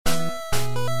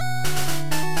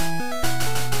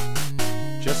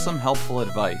some helpful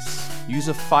advice. Use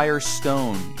a fire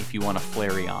stone if you want a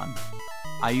Flareon.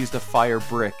 I used a fire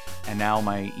brick, and now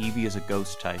my Eevee is a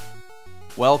ghost type.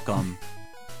 Welcome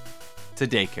to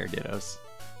Daycare Dittos.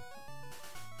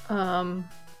 I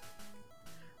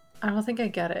don't think I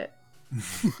get it.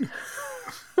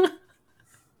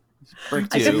 Brick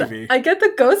I get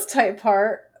the ghost type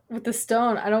part with the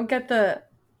stone. I don't get the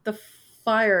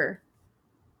fire.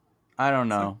 I don't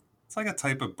know. It's like a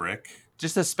type of brick.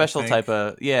 Just a special type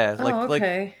of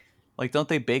Okay. like don't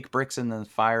they bake bricks in the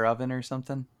fire oven or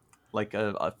something? Like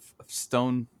a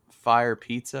stone fire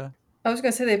pizza? I was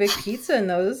gonna say they bake pizza in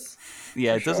those.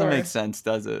 Yeah, it doesn't sure. make sense,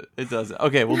 does it? It doesn't.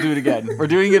 Okay, we'll do it again. We're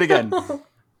doing it again.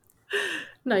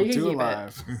 No, you can do it keep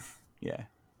live. Yeah.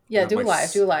 Yeah, do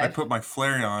live. I put my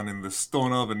Flareon in the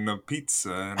stone oven of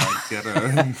pizza, and I get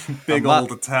a big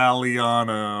old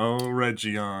Italiano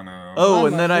Reggiano. Oh,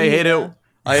 and then I hit it.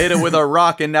 I hit it with a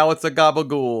rock, and now it's a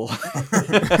gabagool.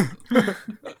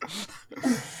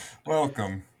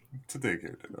 Welcome to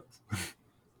Daycare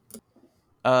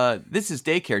Dittos. This is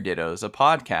Daycare Dittos, a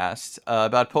podcast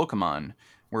about Pokemon,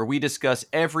 where we discuss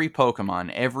every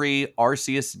Pokemon, every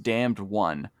Arceus damned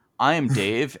one. I am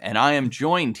Dave, and I am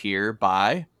joined here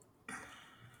by...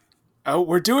 Oh,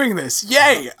 we're doing this.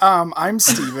 Yay! I'm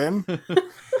Steven.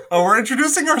 Oh, we're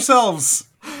introducing ourselves.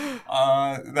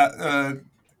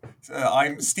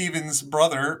 I'm Steven's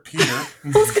brother, Peter. I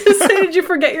was gonna say, did you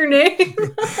forget your name?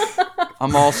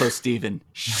 I'm also Steven.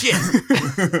 Shit!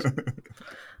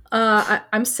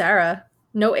 I'm Sarah.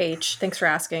 No H. Thanks for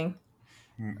asking.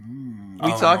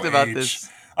 We talked about this.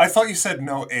 I thought you said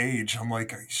no age. I'm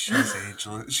like, she's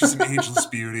ageless. She's an ageless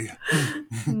beauty.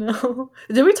 No.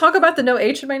 Did we talk about the no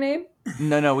H in my name?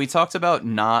 No. We talked about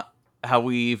not how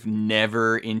we've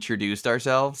never introduced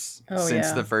ourselves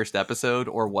since the first episode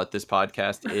or what this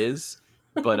podcast is.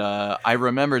 But I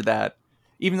remember that,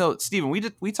 even though, Steven,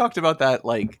 we talked about that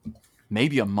like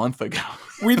maybe a month ago.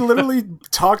 We literally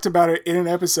talked about it in an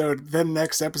episode, then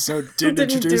next episode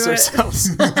didn't introduce ourselves.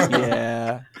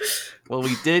 Yeah. Well,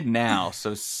 we did now,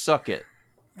 so suck it,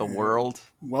 the world.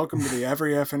 Welcome to the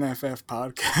Every FNFF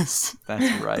podcast.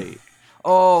 That's right.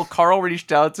 Oh, Carl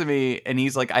reached out to me, and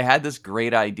he's like, I had this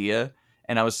great idea,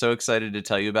 and I was so excited to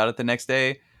tell you about it the next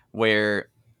day, where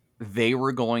they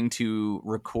were going to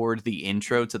record the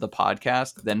intro to the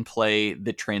podcast, then play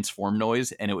the transform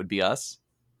noise, and it would be us.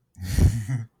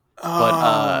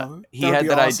 But he had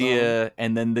that idea,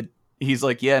 and then he's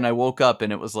like, yeah, and I woke up,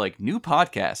 and it was like, new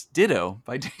podcast, Ditto,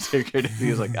 by Daycare.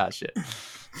 He was like, ah, shit.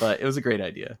 But it was a great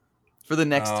idea for the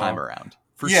next time around.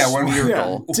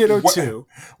 Ditto 2.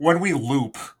 When we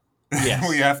loop, yes.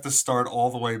 We have to start all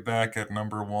the way back at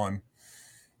number 1.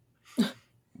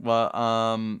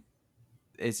 Well,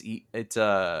 it's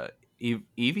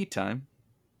Eevee time.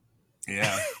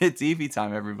 Yeah. It's Eevee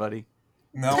time, everybody.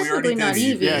 No, we Technically already not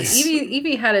did Eevee. Yes.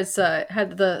 Eevee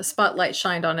had the spotlight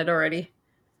shined on it already.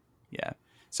 Yeah.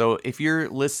 So if you're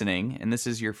listening and this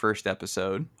is your first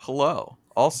episode, hello.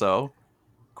 Also,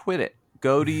 quit it.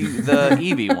 Go to the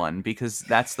Eevee one because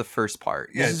that's the first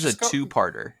part. Yeah, this is a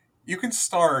two-parter. You can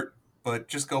start, but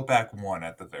just go back 1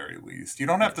 at the very least. You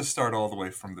don't have to start all the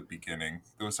way from the beginning.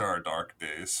 Those are our dark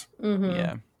days. Mm-hmm.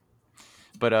 Yeah.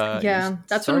 But yeah,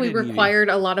 that's when we required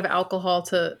a lot of alcohol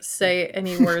to say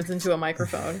any words into a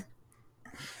microphone.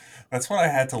 That's when I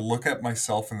had to look at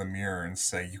myself in the mirror and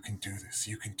say, you can do this,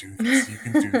 you can do this, you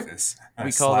can do this. And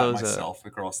I slapped myself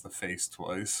across the face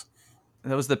twice.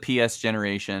 That was the PS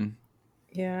generation.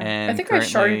 Yeah. And I think I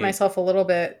sharded myself a little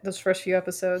bit those first few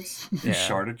episodes. You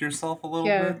sharded yourself a little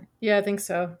bit? Yeah, I think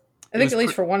so. I think at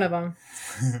least for one of them.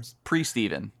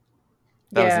 Pre-Steven.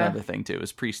 That was another thing, too. It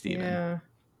was pre-Steven. Yeah.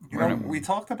 You know, we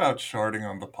talked about sharding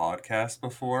on the podcast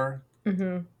before.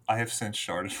 Mm-hmm. I have since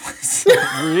sharded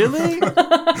myself. Really?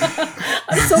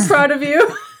 I'm so proud of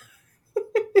you.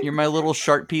 You're my little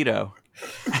sharpedo.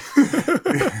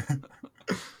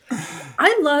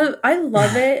 I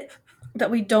love it that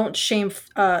we don't shame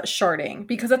sharding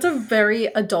because that's a very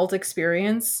adult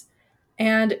experience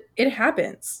and it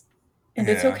happens and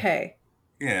it's okay.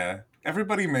 Yeah.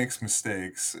 Everybody makes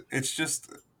mistakes. It's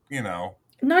just,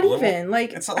 not even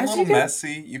like it's a little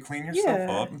messy. You clean yourself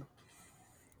up.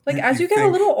 Like as you get a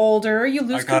little older, you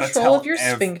lose control of your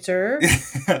sphincter.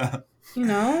 It's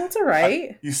all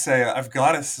right. You say, I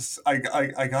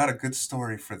got a good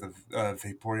story for the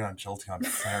Vaporeon Jolteon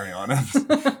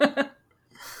Flareon.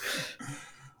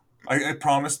 I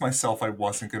promised myself I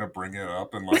wasn't going to bring it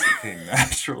up unless it came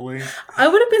naturally. I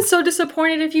would have been so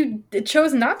disappointed if you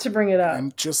chose not to bring it up.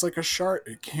 And just like a shark,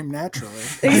 it came naturally.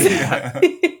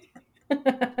 Exactly.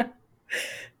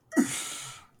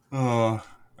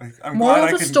 I'm Moral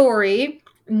of the story,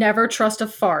 Never trust a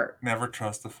fart. Never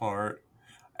trust a fart.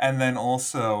 And then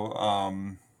also,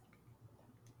 oh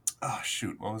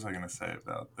shoot, what was I going to say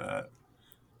about that?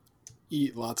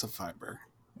 Eat lots of fiber.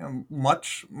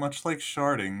 Much like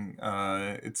sharding,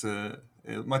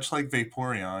 much like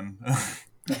Vaporeon.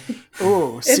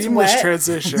 Oh, seamless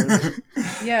transition.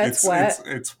 Yeah, it's wet.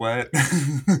 It's wet.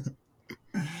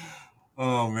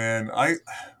 Oh man, I've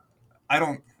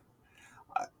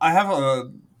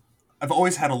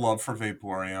always had a love for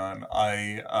Vaporeon.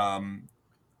 I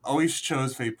always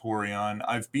chose Vaporeon.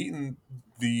 I've beaten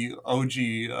the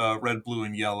OG red, blue,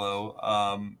 and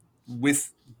yellow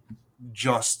with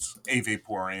just a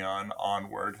Vaporeon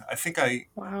onward. I think I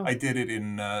did it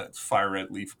in Fire Red,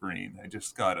 Leaf Green. I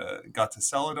just got to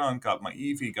Celadon, got my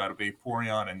Eevee, got a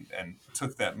Vaporeon, and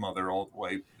took that mother all the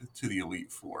way to the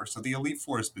Elite Four. So the Elite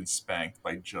Four has been spanked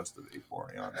by just a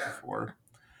Vaporeon before.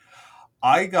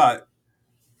 I got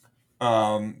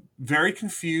very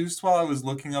confused while I was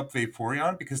looking up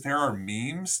Vaporeon because there are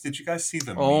memes. Did you guys see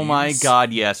the memes? Oh my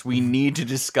god, yes. We need to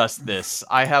discuss this.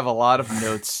 I have a lot of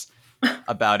notes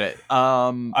about it.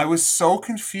 I was so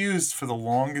confused for the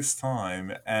longest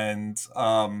time, and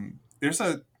there's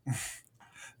a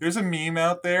meme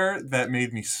out there that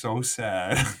made me so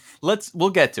sad. We'll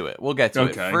get to it.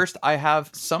 First, I have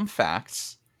some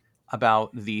facts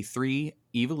about the 3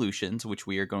 evolutions, which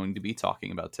we are going to be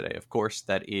talking about today. Of course,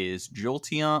 that is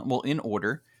Jolteon, well, in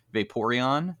order,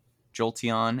 Vaporeon,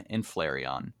 Jolteon, and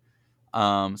Flareon.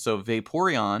 So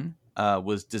Vaporeon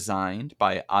was designed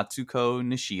by Atsuko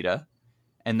Nishida,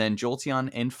 and then Jolteon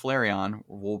and Flareon,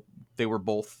 they were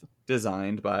both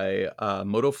designed by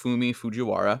Motofumi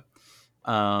Fujiwara.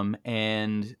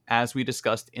 And as we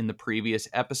discussed in the previous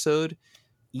episode,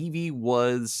 Eevee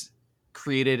was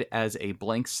created as a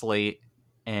blank slate,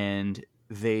 and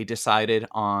they decided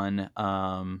on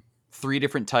 3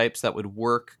 different types that would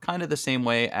work kind of the same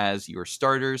way as your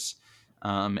starters,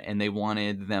 and they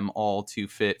wanted them all to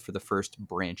fit for the first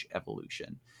branch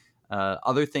evolution.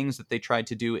 Other things that they tried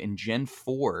to do in Gen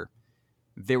 4,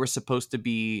 there was supposed to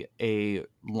be a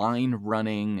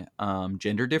line-running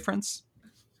gender difference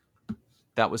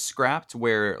that was scrapped,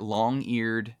 where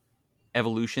long-eared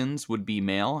evolutions would be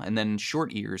male and then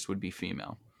short ears would be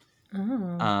female.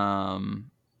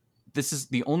 This is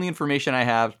the only information I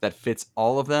have that fits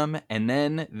all of them, and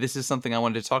then this is something I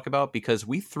wanted to talk about because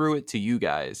we threw it to you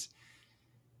guys.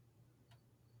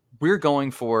 We're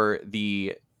going for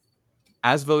the,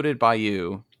 as voted by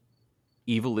you,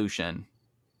 evolution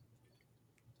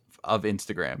of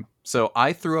Instagram. So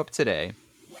I threw up today.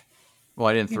 Well,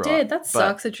 I didn't throw up. You did. That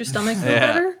sucks. Did your stomach feel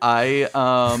better?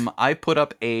 I put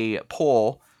up a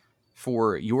poll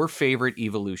for your favorite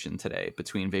evolution today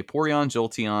between Vaporeon,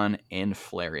 Jolteon, and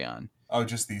Flareon. Oh,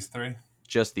 just these 3?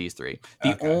 Just these 3.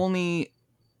 The only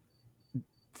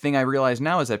thing I realize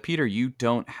now is that, Peter, you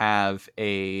don't have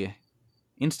a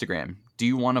Instagram. Do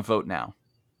you want to vote now?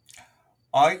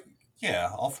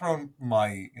 I'll throw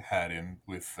my hat in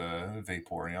with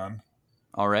Vaporeon.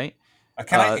 All right.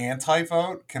 Can I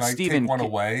anti-vote? Can Steven, I take one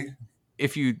away?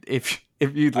 If you'd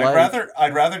like.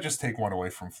 I'd rather just take one away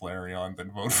from Flareon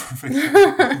than vote for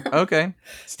Vaporeon. Okay.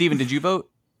 Steven, did you vote?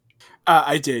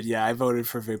 I did, yeah. I voted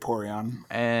for Vaporeon.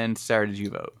 And Sarah, did you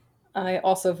vote? I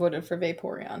also voted for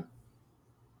Vaporeon.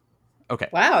 Okay.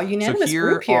 Wow, unanimous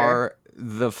group here. Are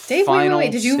the Dave, final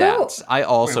wait, did you stats. vote? I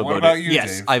also voted. About you,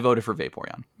 yes, Dave? I voted for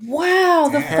Vaporeon. Wow,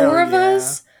 the 4 of yeah.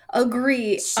 us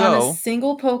agree on a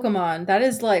single Pokemon. That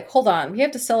is like, hold on, we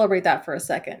have to celebrate that for a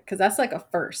second, because that's like a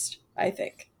first, I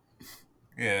think.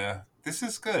 Yeah, this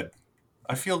is good.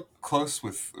 I feel close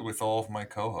with all of my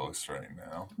co-hosts right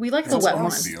now. We like the wet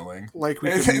one. Feeling. Like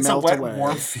we It's a wet,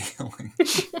 warm feeling.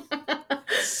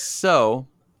 So,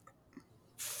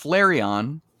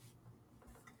 Flareon,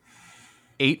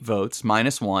 8 votes,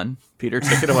 -1. Peter,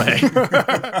 take it away.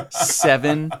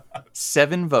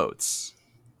 7 votes.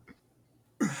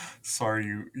 Sorry,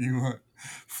 you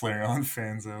Flareon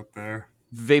fans out there.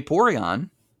 Vaporeon,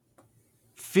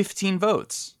 15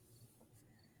 votes.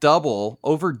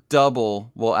 Over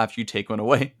double, well, after you take one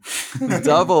away,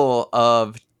 double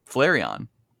of Flareon.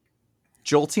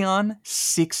 Jolteon,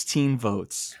 16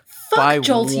 votes. Fuck by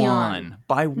Jolteon.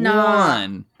 By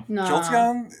one. Nah.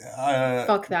 Jolteon?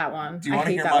 Fuck that one. Do you want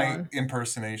to hear my one.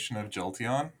 Impersonation of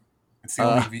Jolteon? It's the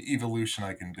only evolution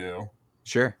I can do.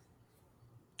 Sure.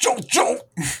 Jolt!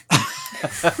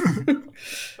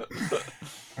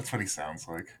 That's what he sounds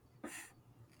like.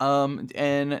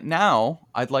 And now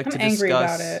I'd like to discuss. I'm angry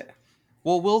about it.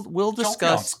 Well, we'll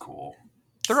discuss. Jolteon's cool.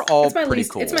 They're all pretty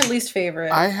cool. It's my least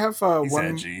favorite. I have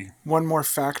edgy. one more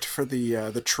fact for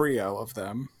the trio of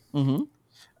them.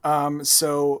 Mm-hmm.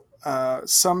 So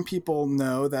some people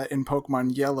know that in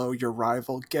Pokemon Yellow, your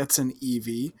rival gets an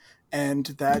Eevee, and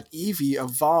that Eevee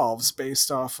evolves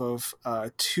based off of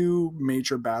two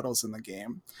major battles in the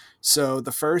game. So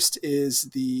the first is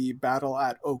the battle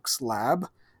at Oak's Lab,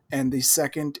 and the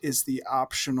second is the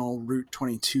optional Route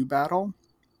 22 battle.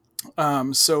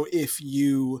 So if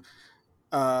you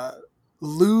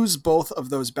lose both of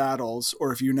those battles,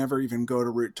 or if you never even go to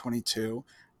Route 22,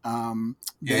 then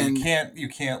you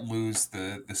can't lose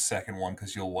the second one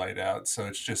because you'll white out. So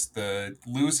it's just the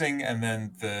losing and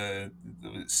then the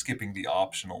skipping the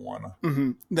optional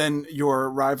one. Then your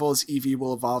rival's Eevee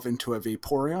will evolve into a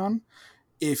Vaporeon.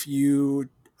 If you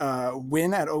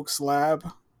win at Oak's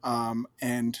Lab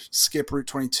and skip Route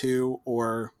 22,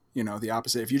 or the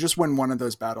opposite, if you just win one of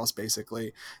those battles,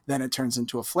 basically, then it turns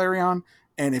into a Flareon.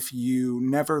 And if you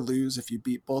never lose, if you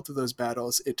beat both of those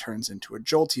battles, it turns into a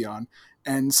Jolteon.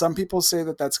 And some people say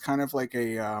that that's kind of like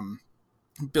a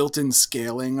built-in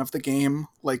scaling of the game.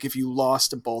 Like if you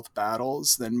lost both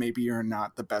battles, then maybe you're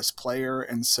not the best player,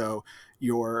 and so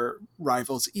your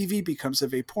rival's Eevee becomes a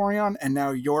Vaporeon, and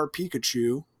now your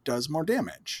Pikachu does more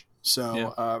damage.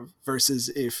 So versus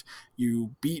if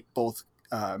you beat both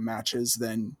matches,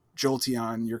 then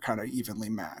Jolteon, you're kind of evenly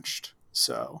matched.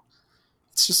 So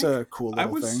it's just a cool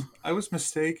little thing. I was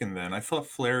mistaken then. I thought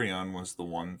Flareon was the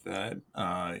one that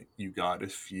you got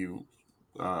if you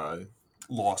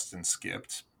lost and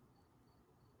skipped.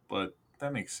 But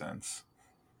that makes sense.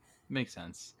 Makes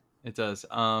sense. It does.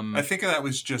 I think that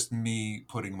was just me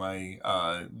putting my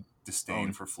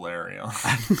disdain for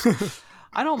Flareon.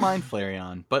 I don't mind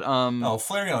Flareon, but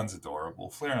Flareon's adorable.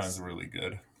 Flareon's really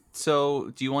good.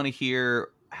 So, do you want to hear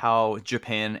how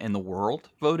Japan and the world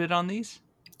voted on these?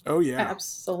 Oh yeah,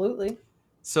 absolutely.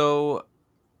 So,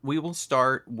 we will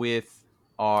start with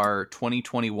our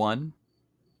 2021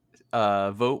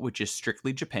 vote, which is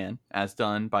strictly Japan, as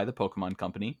done by the Pokemon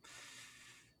Company.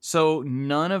 So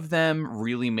none of them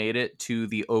really made it to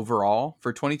the overall.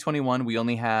 For 2021, we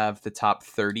only have the top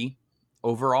 30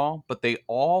 overall, but they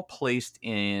all placed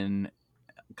in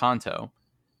Kanto.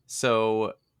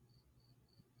 So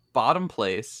bottom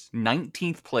place,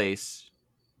 19th place,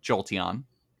 Jolteon.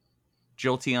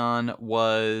 Jolteon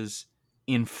was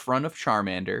in front of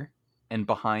Charmander and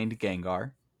behind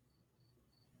Gengar.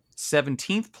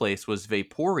 17th place was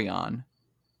Vaporeon,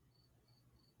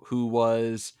 who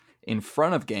was in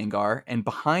front of Gengar and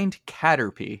behind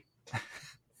Caterpie.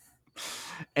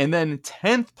 And then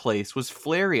 10th place was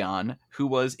Flareon, who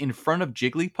was in front of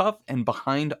Jigglypuff and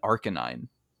behind Arcanine.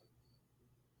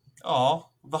 Oh,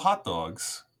 the hot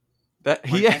dogs.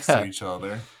 Next to each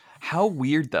other. How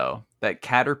weird, though, that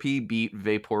Caterpie beat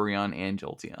Vaporeon and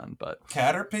Jolteon. But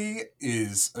Caterpie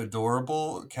is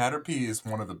adorable. Caterpie is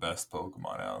one of the best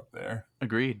Pokemon out there.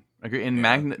 Agreed. And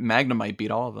Magnemite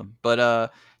beat all of them.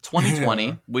 But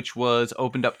 2020, which was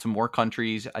opened up to more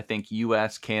countries, I think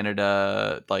US,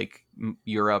 Canada, like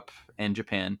Europe, and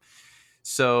Japan.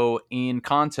 So in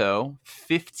Kanto,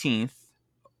 15th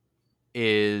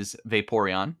is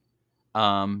Vaporeon,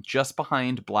 just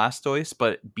behind Blastoise,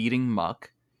 but beating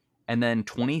Muck. And then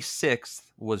 26th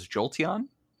was Jolteon,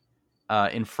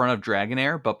 in front of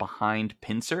Dragonair, but behind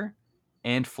Pinsir.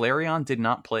 And Flareon did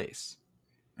not place.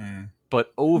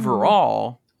 But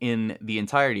overall, in the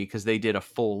entirety, because they did a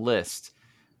full list,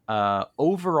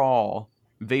 overall,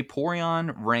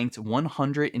 Vaporeon ranked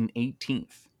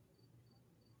 118th,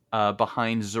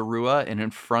 behind Zorua and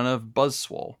in front of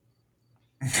Buzzswole.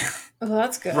 Oh,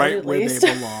 that's good. Right where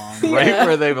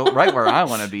they belong. Right where I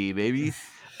want to be, baby.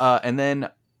 And then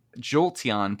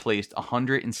Jolteon placed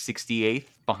 168th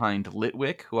behind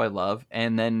Litwick, who I love,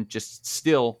 and then just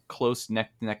still close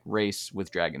neck-to-neck race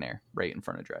with Dragonair, right in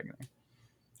front of Dragonair.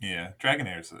 Yeah,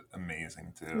 Dragonair's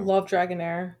amazing too. Love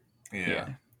Dragonair.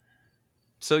 Yeah.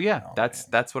 So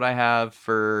that's what I have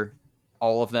for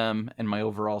all of them and my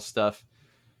overall stuff.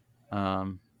 They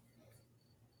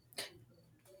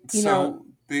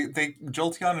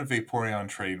Jolteon and Vaporeon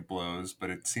trade blows,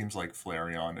 but it seems like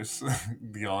Flareon is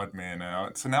the odd man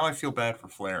out. So now I feel bad for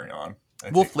Flareon.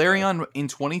 Flareon in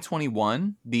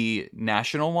 2021, the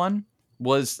national one,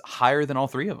 was higher than all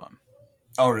three of them.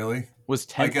 Oh, really? Was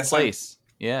 10th place.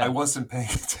 I wasn't paying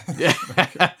attention.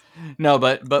 Yeah. No,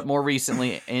 but more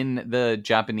recently in the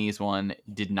Japanese one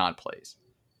did not place.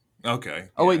 Okay.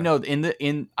 Oh wait, no,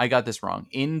 I got this wrong.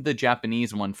 In the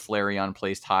Japanese one, Flareon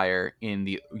placed higher. In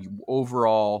the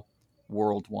overall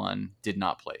world one, did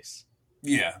not place.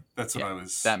 Yeah, that's what I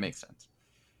was. That makes sense.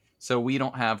 So we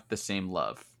don't have the same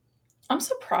love. I'm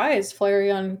surprised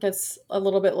Flareon gets a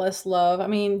little bit less love. I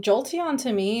mean, Jolteon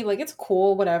to me, like, it's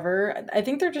cool, whatever. I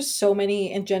think there are just so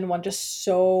many in Gen 1, just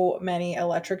so many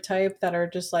electric type that are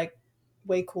just like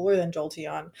way cooler than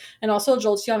Jolteon. And also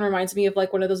Jolteon reminds me of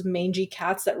like one of those mangy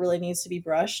cats that really needs to be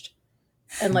brushed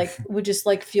and like would just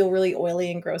like feel really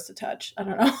oily and gross to touch. I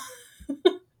don't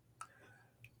know.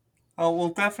 Oh, we'll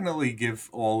definitely give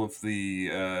all of the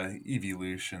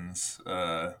evolutions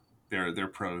their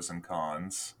pros and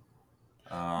cons.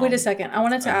 Wait a second. I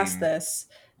wanted to I ask mean, this.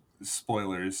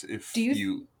 spoilers if Do you-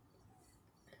 you...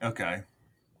 Okay.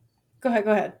 Go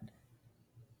ahead.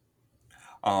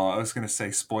 I was going to say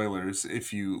spoilers.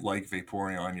 If you like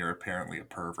Vaporeon, you're apparently a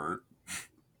pervert.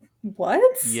 What?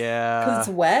 Yeah. Because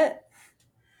it's wet?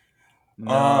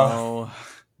 No.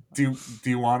 Do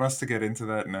you want us to get into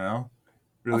that now?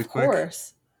 Really Of quick?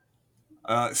 course.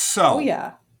 So, Oh,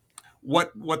 yeah.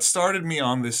 what started me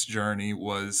on this journey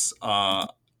was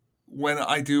when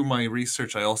I do my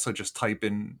research, I also just type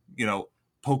in,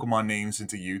 Pokemon names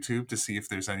into YouTube to see if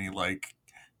there's any like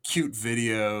cute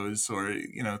videos or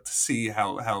to see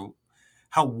how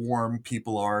warm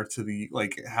people are to the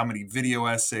like how many video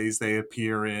essays they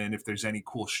appear in, if there's any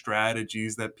cool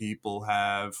strategies that people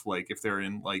have, like if they're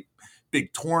in like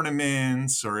big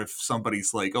tournaments or if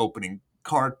somebody's like opening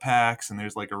card packs and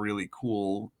there's like a really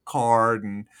cool card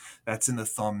and that's in the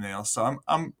thumbnail. So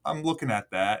I'm looking at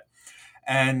that.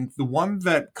 And the one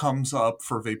that comes up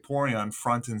for Vaporeon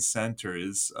front and center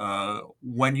is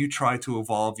when you try to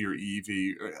evolve your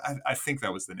Eevee. I think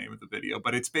that was the name of the video,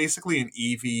 but it's basically an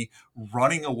Eevee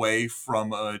running away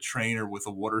from a trainer with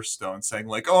a water stone saying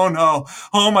like, oh no,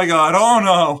 oh my god, oh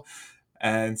no.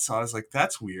 And so I was like,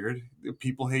 that's weird.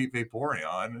 People hate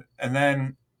Vaporeon. And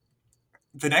then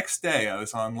the next day I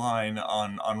was online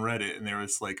on Reddit and there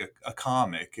was like a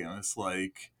comic and it was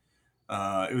like,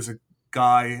 it was a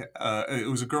guy, it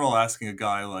was a girl asking a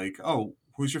guy like, oh,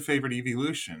 who's your favorite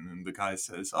evolution? And the guy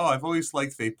says, oh, I've always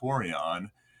liked Vaporeon.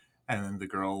 And then the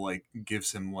girl like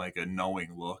gives him like a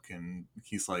knowing look and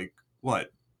he's like,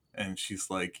 what? And she's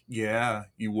like, yeah,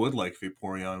 you would like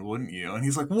Vaporeon, wouldn't you? And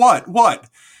he's like, what?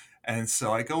 And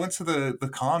so I go into the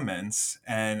comments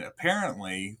and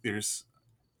apparently there's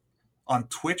on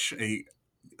Twitch a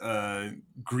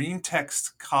green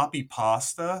text copy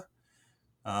pasta,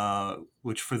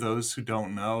 which for those who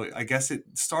don't know, I guess it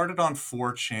started on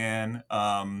 4chan.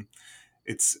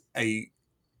 It's a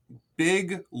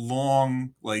big,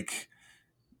 long, like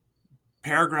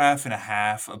paragraph and a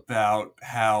half about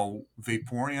how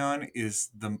Vaporeon is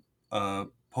the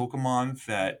Pokemon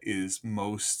that is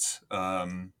most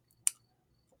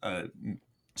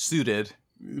Suited.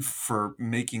 for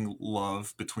making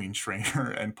love between trainer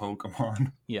and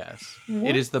Pokemon. Yes. What?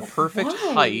 It is the perfect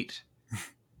Why? height.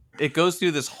 It goes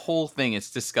through this whole thing.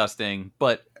 It's disgusting,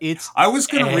 but it's I was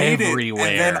gonna read it, everywhere.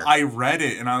 and then I read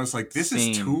it, and I was like, "This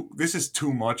is Same.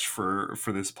 too much for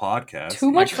this podcast.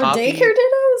 Too much for copied- daycare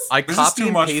dittos? I This is copy too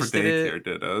and much for pasted daycare it.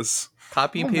 dittos."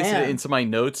 Copy and Oh, pasted man. it into my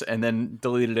notes, and then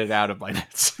deleted it out of my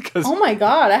notes. Because Oh my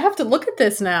god, I have to look at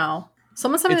this now.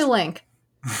 Someone send me It's- the link.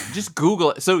 just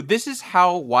Google it. So this is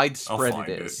how widespread find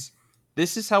it it. is.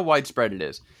 This is how widespread it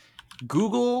is.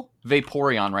 Google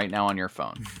Vaporeon right now on your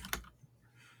phone.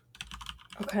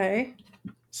 Okay.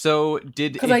 So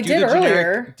did 'Cause it I do did the generic,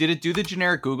 earlier. Did it do the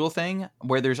generic Google thing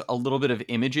where there's a little bit of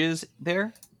images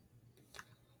there?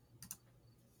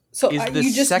 So Is the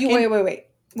you just second-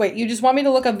 wait. You just want me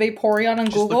to look up Vaporeon on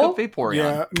Just Google? look up Vaporeon.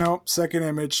 Yeah, no, second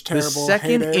image, The terrible.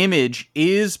 second hate it. image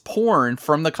is porn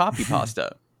from the copy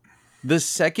pasta. The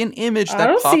second image I that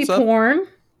don't see pops up, porn.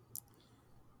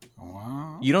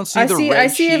 Wow. you don't see I the see red I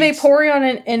see a sheets.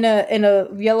 Vaporeon in a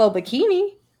yellow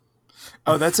bikini.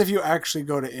 Oh, that's if you actually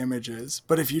go to images.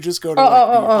 But if you just go to Oh, like,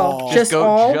 oh, the oh, oh. all, Just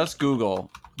all? Just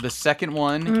Google. The second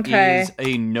one Okay. is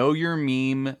a know your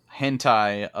meme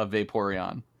hentai of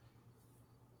Vaporeon.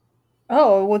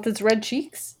 Oh, with its red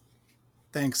cheeks.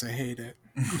 thanks, I hate it.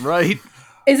 Right?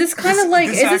 Is this kind of like?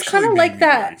 Is this actually kind of made like me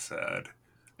that? very sad.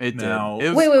 It No. did. It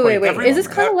was Wait. quite Is this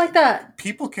funny. kind of like that?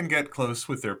 People can get close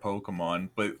with their Pokemon,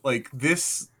 but like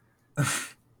this,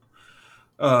 it's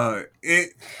Is a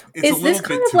little this bit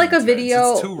kind of too like a intense.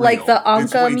 video, It's too like real. the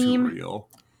It's Anka way too meme? real.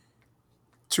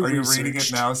 Too Are you reading it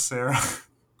researched. now, Sarah?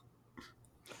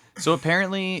 So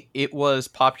apparently it was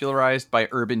popularized by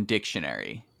Urban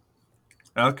Dictionary.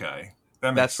 Okay, that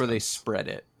makes That's where they sense. spread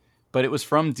it. But it was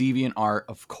from DeviantArt,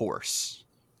 of course.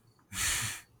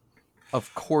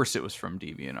 Of course it was from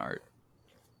DeviantArt.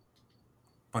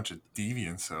 Bunch of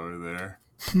deviants over there.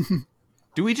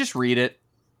 Do we just read it?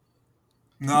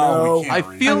 No, we No. can't. I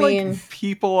read feel I like mean-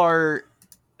 people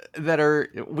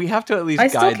we have to at least I guide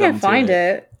still them can't to find it.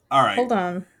 it. All right. Hold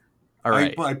on. All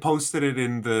right. I posted it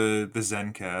in the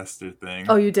Zencaster thing.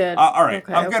 Oh, you did. All right.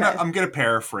 Okay, I'm okay. gonna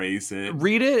paraphrase it.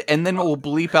 Read it and then we'll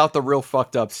bleep out the real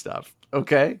fucked up stuff.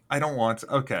 Okay? I don't want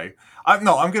to. Okay. I'm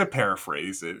going to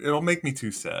paraphrase it. It'll make me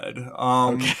too sad.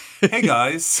 Okay. Hey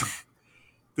guys,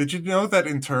 did you know that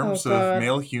in terms of God.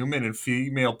 male human and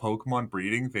female Pokemon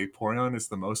breeding, Vaporeon is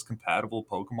the most compatible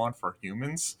Pokemon for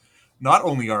humans? Not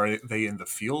only are they in the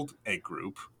field egg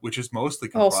group, which is mostly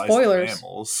comprised of spoilers.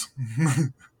 mammals.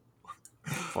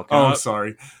 Fucking Oh, up.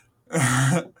 sorry.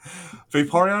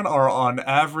 Vaporeon are on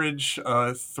average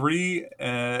 3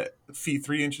 feet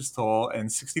 3 inches tall and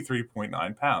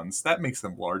 63.9 pounds. That makes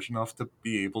them large enough to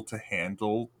be able to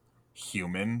handle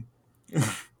human.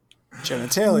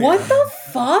 Genitalia. What the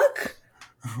fuck?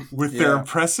 With their Yeah.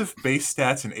 impressive base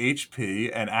stats and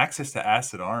HP and access to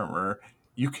acid armor,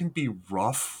 you can be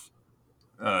rough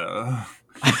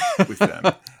with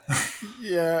them.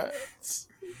 Yeah.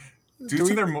 Due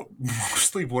to their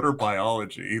mostly water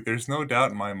biology, there's no doubt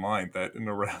in my mind that an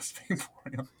aroused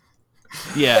Vaporeon.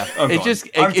 Yeah, I'm it done. just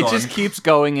I'm it just done. keeps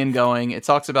going and going. It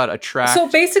talks about attract So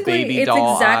basically, baby it's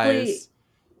doll exactly eyes.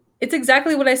 it's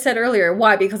exactly what I said earlier.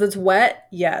 Why? Because it's wet?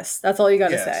 Yes. That's all you got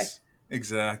to say.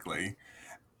 Exactly.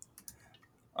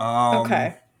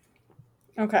 Okay.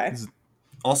 Okay.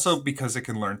 Also, because it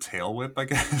can learn Tail Whip, I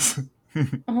guess.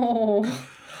 Oh.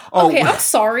 Oh, Okay, I'm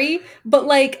sorry, but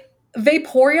like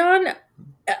Vaporeon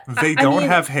they I don't mean-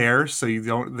 have hair, so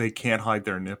they can't hide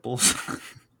their nipples.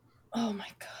 Oh my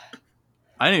god.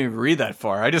 I didn't even read that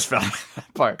far. I just found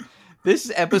that part.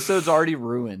 This episode's already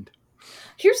ruined.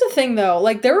 Here's the thing though,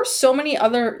 like there are so many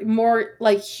other more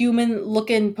like human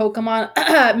looking Pokemon,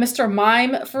 Mr.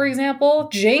 Mime, for example,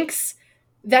 Jinx,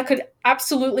 that could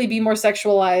absolutely be more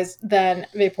sexualized than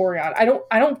Vaporeon. I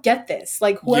don't get this.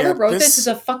 Like whoever Yeah, wrote this this- is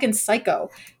a fucking psycho.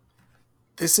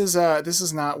 This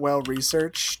is not well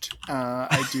researched.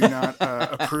 I do not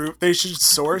approve. They should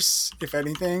source, if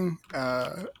anything.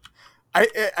 I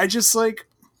just like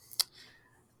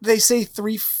they say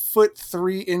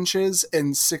 3'3"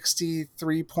 and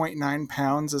 63.9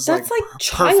 pounds is That's like perfect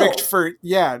child. for.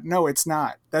 No, it's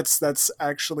not. That's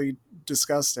actually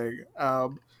disgusting.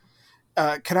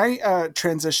 Can I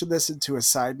transition this into a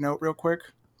side note real quick?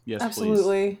 Yes,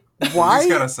 Absolutely. Just Why?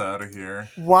 got us out of here.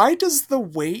 Why does the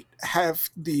weight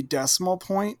have the decimal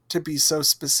point to be so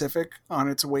specific on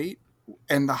its weight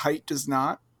and the height does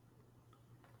not?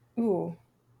 Ooh.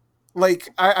 Like,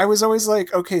 I was always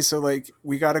like, okay, so like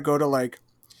we got to go to like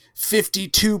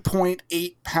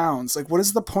 52.8 pounds. Like, what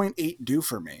does the 0.8 do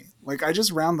for me? Like, I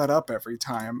just round that up every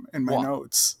time in my Well,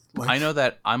 notes. Like, I know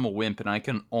that I'm a wimp and I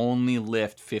can only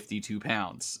lift 52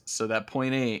 pounds. So that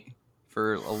 0.8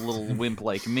 for a little wimp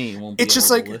like me won't be It's able just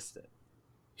to like- list it.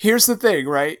 here's the thing,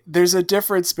 right? There's a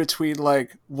difference between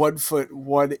like 1 foot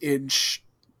 1 inch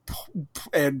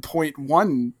and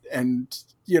 0.1 and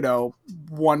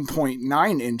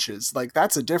 1.9 inches. Like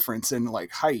that's a difference in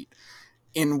like height.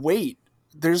 In weight,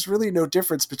 there's really no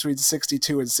difference between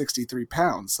 62 and 63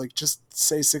 pounds. Like just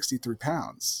say 63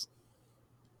 pounds.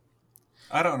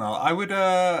 I don't know. I would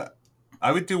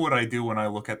do what I do when I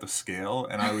look at the scale,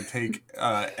 and I would take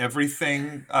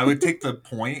everything. I would take the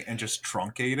point and just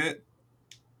truncate it.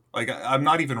 Like I'm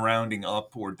not even rounding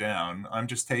up or down. I'm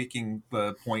just taking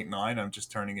the 0.9. I'm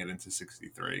just turning it into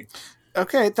 63.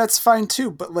 Okay, that's fine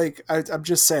too, but like I'm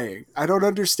just saying, I don't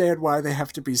understand why they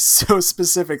have to be so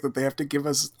specific that they have to give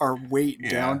us our weight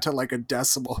down to like a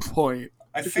decimal point.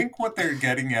 I think what they're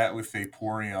getting at with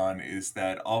Vaporeon is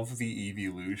that of the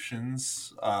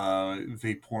evolutions,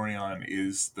 Vaporeon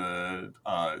is the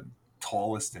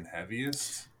tallest and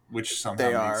heaviest, which somehow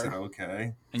They makes are. it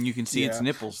okay. And you can see its Yeah.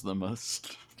 nipples the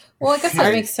most. Well, I guess that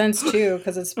I- makes sense too,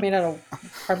 because it's made out of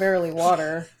primarily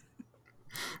water.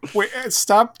 Wait,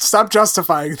 stop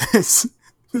justifying this.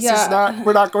 This Yeah. is not.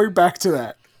 We're not going back to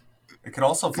that. It can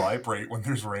also vibrate when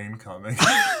there's rain coming.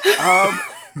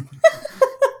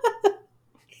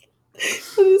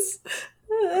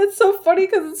 It's so funny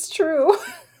because it's true.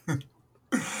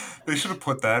 They should have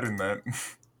put that in that.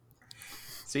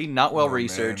 See, not well Oh, man.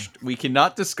 researched. We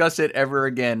cannot discuss it ever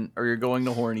again, or you're going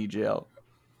to horny jail.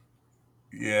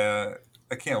 Yeah,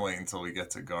 I can't wait until we get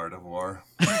to Gardevoir.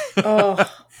 Oh,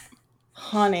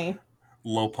 honey.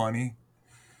 Lopunny.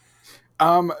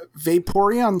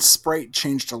 Vaporeon sprite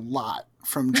changed a lot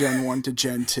from Gen 1 to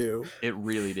Gen 2. It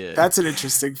really did. That's an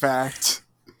interesting fact.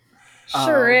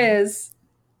 Sure is.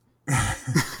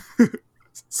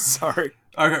 Sorry.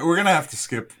 Okay, we're gonna have to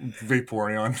skip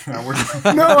Vaporeon now.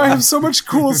 We're No, I have so much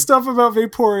cool stuff about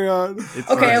Vaporeon. It's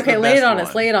Okay, the okay, lay best it on one.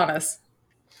 us. Lay it on us.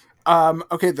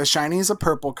 Okay, the shiny is a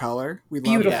purple color. We love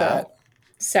Beautiful. that.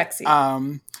 Sexy.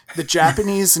 The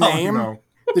Japanese Oh, name, no.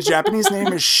 the Japanese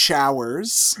name is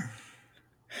Showers.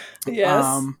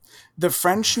 yes. The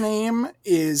French name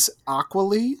is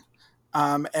Aqualie.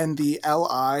 And the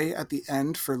Li at the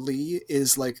end for Lee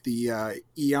is like the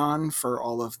Eon for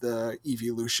all of the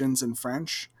evolutions in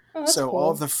French. Oh, that's So cool.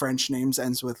 all of the French names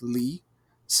ends with Lee.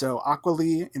 So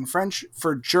Aqualie in French.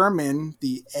 For German,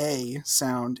 the A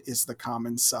sound is the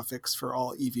common suffix for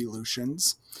all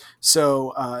evolutions.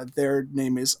 So their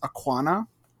name is Aquana.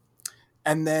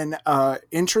 And then,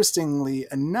 interestingly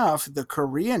enough, the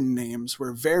Korean names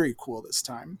were very cool this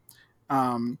time.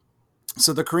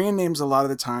 So the Korean names a lot of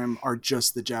the time are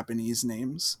just the Japanese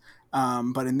names.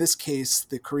 But in this case,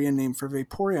 the Korean name for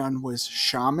Vaporeon was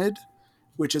Shamid,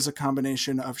 which is a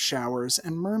combination of showers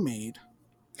and mermaid.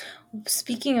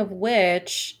 Speaking of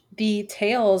which, the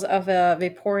tails of a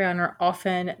Vaporeon are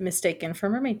often mistaken for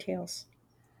mermaid tails.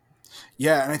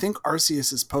 Yeah, and I think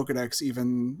Arceus's Pokedex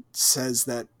even says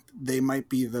that they might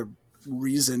be the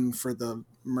reason for the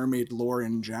mermaid lore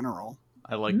in general.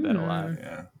 I like that a lot.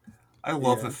 Yeah. I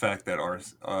love Yeah. the fact that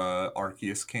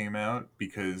Arceus came out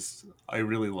because I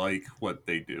really like what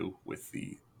they do with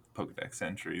the Pokedex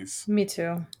entries. Me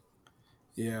too.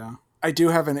 Yeah. I do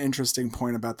have an interesting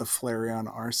point about the Flareon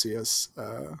Arceus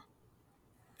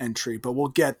entry, but we'll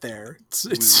get there.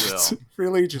 It's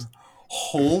really just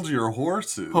Hold your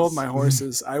horses. hold my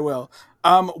horses. I will.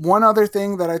 One other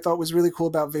thing that I thought was really cool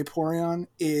about Vaporeon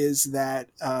is that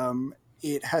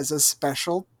it has a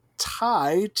special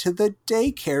tie to the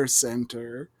daycare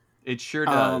center. It sure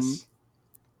does.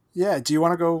 Yeah, do you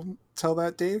want to go tell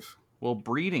that, Dave? Well,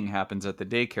 breeding happens at the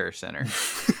daycare center.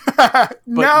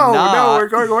 No, not- we're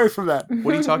going away from that.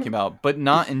 What are you talking about? But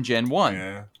not in Gen 1.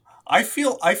 Yeah. I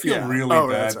feel Yeah. really Oh,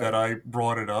 bad that's right. that I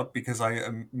brought it up because I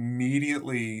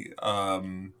immediately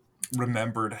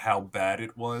remembered how bad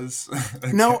it was.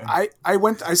 No,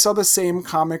 again. I saw the same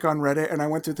comic on Reddit and I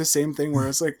went through the same thing where I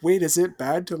was like, wait, is it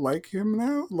bad to like him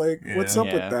now? Like, what's up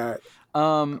Yeah. with that?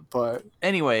 But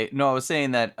Anyway, no, I was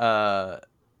saying that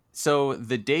so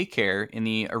the daycare in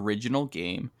the original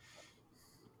game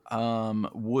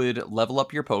would level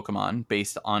up your Pokemon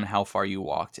based on how far you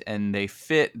walked, and they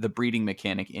fit the breeding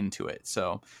mechanic into it.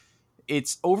 So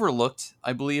it's overlooked,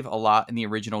 I believe, a lot in the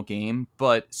original game,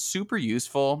 but super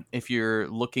useful if you're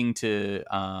looking to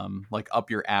like up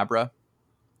your Abra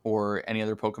or any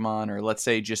other Pokemon, or let's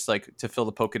say just like to fill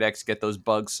the Pokedex, get those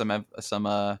bugs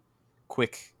some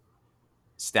quick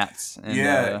stats. And,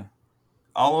 Yeah.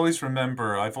 I'll always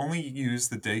remember I've only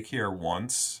used the daycare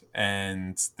once,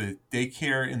 and the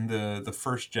daycare in the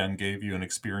first gen gave you an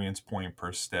experience point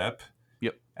per step.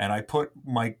 Yep. And I put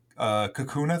my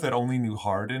Kakuna that only knew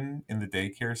Harden in the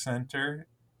daycare center,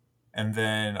 and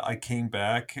then I came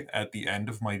back at the end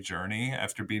of my journey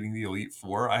after beating the Elite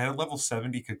Four. I had a level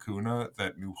 70 Kakuna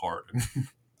that knew Harden.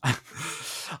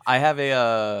 I have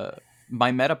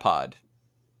my Metapod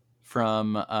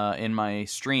from in my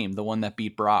stream, the one that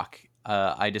beat Brock.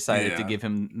 I decided to Yeah. give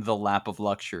him the lap of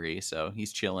luxury, so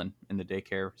he's chilling in the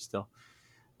daycare still.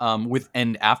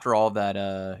 And after all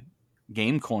that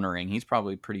game cornering, he's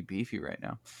probably pretty beefy right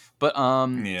now. But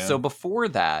Yeah. so before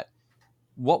that,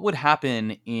 what would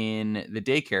happen in the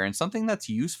daycare, and something that's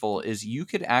useful, is you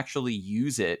could actually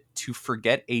use it to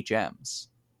forget HMs,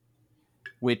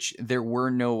 which there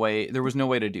was no way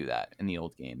to do that in the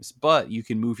old games. But you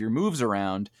can move your moves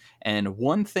around, and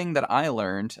one thing that I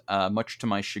learned, much to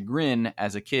my chagrin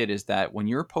as a kid, is that when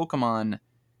your Pokemon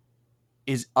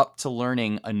is up to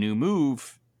learning a new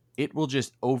move, it will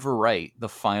just overwrite the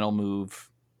final move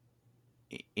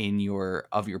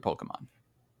of your Pokemon.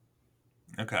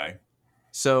 Okay.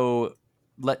 So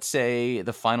let's say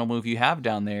the final move you have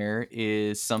down there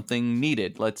is something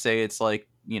needed. Let's say it's like,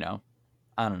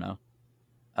 I don't know.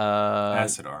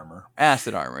 Acid armor.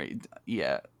 Acid armor.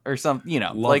 Yeah. Or some,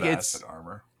 Love like acid it's,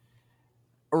 armor.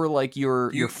 or like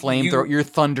your flamethrower, your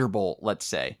Thunderbolt, let's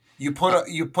say. You put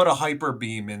a hyper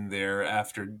beam in there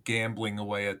after gambling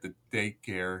away at the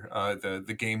daycare,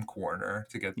 the game corner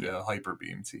to get the hyper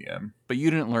beam TM. But you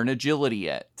didn't learn agility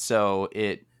yet, so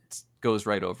it goes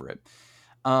right over it.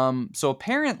 So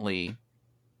apparently,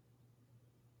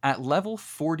 at level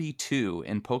 42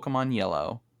 in Pokemon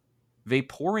Yellow,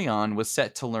 Vaporeon was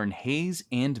set to learn Haze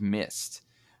and Mist,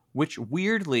 which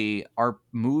weirdly are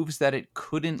moves that it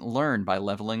couldn't learn by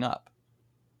leveling up.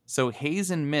 So Haze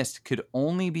and Mist could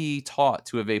only be taught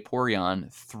to a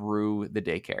Vaporeon through the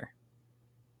daycare.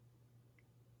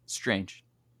 Strange.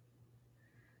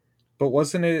 But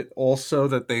wasn't it also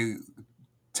that they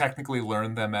technically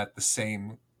learned them at the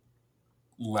same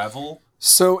level?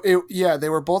 So they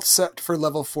were both set for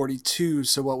level 42.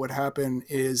 So what would happen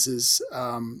is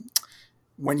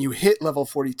when you hit level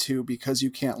 42, because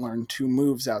you can't learn two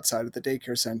moves outside of the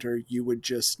daycare center, you would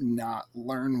just not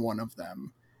learn one of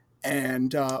them.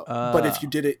 And but if you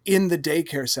did it in the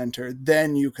daycare center,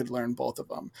 then you could learn both of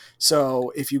them.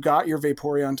 So if you got your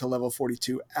Vaporeon to level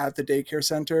 42 at the daycare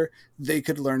center, they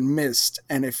could learn Mist.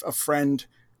 And if a friend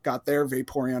got their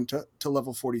Vaporeon to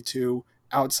level 42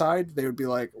 outside, they would be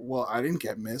like, well, I didn't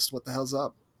get Mist. What the hell's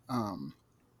up?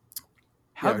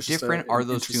 How different are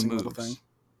those two moves?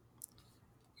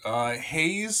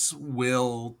 Haze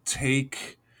will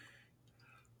take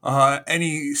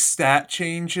any stat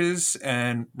changes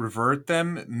and revert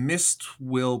them. Mist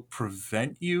will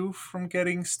prevent you from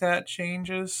getting stat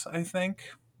changes, I think.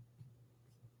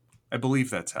 I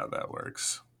believe that's how that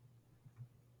works.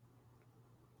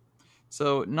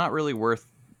 So not really worth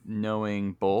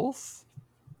knowing both,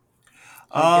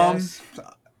 I guess.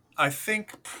 I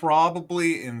think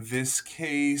probably in this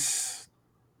case,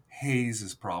 Haze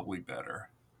is probably better.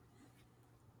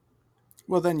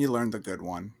 Well, then you learn the good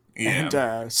one. Yeah.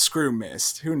 And screw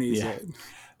Mist. Who needs it?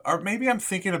 Or maybe I'm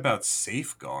thinking about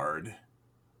Safeguard.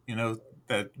 You know,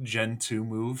 that Gen 2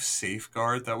 move,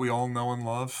 Safeguard, that we all know and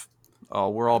love. Oh,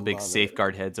 we're all big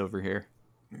Safeguard heads over here.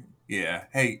 Yeah.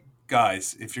 Hey,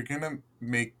 guys, if you're going to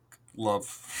make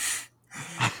love,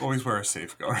 always wear a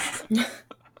Safeguard.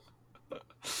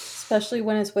 Especially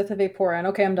when it's with a Vaporeon.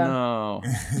 Okay, I'm done.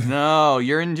 No,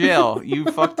 you're in jail. You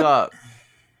fucked up.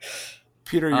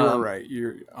 Peter, you were right.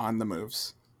 You're on the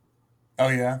moves. Oh,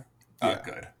 yeah? Yeah.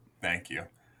 Good. Thank you.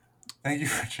 Thank you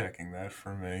for checking that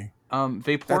for me.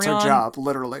 Vaporeon, that's our job,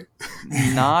 literally.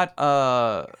 Not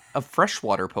a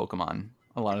freshwater Pokemon,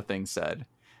 a lot of things said.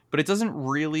 But it doesn't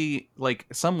really, like,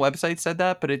 some websites said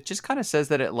that, but it just kind of says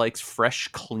that it likes fresh,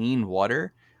 clean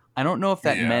water. I don't know if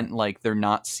that meant, like, they're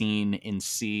not seen in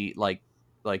sea, like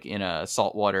in a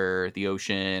saltwater, the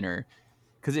ocean, or...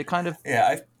 Because it kind of...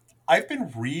 Yeah, I've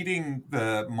been reading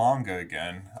the manga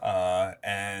again,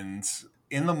 and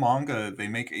in the manga, they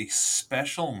make a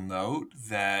special note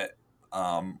that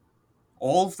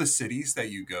all of the cities that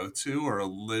you go to are a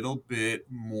little bit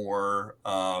more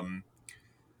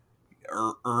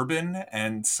urban,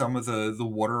 and some of the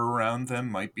water around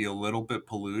them might be a little bit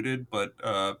polluted, but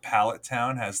Pallet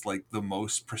Town has like the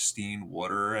most pristine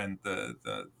water and the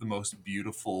most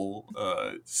beautiful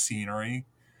scenery.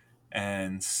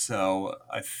 And so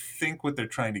I think what they're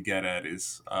trying to get at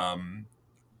is,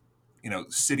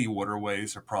 city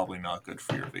waterways are probably not good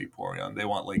for your Vaporeon. They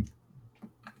want like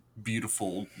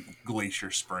beautiful glacier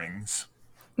springs.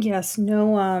 Yes,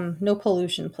 no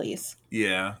pollution, please.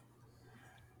 Yeah.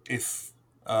 If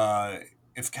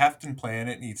Captain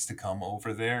Planet needs to come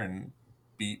over there and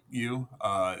beat you,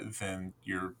 then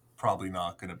you're probably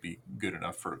not going to be good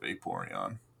enough for a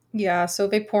Vaporeon. Yeah, so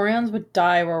Vaporeons would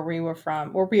die where we are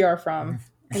from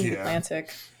in the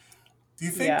Atlantic. Do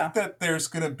you think that there's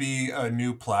going to be a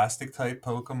new plastic type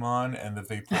Pokemon and the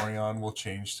Vaporeon will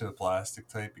change to a plastic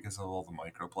type because of all the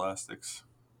microplastics?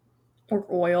 Or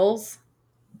oils?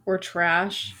 Or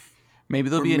trash? Maybe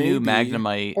there'll be a new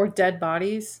Magnemite. Or dead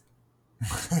bodies?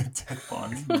 Dead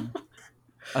body.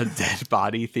 A dead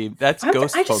body theme. That's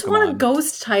ghost Pokemon. I just want a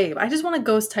ghost type. I just want a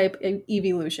ghost type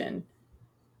evolution.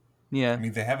 Yeah. I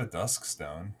mean, they have a Dusk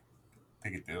Stone. They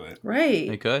could do it. Right.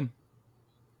 They could.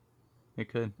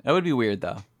 That would be weird,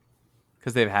 though.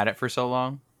 Because they've had it for so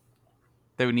long.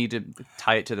 They would need to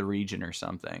tie it to the region or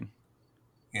something.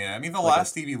 Yeah, I mean, the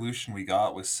last evolution we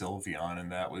got was Sylveon,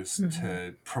 and that was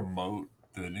to promote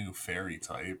the new fairy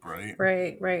type, right?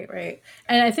 Right.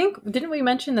 And I think, didn't we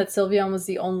mention that Sylveon was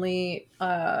the only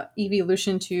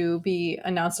evolution to be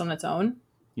announced on its own?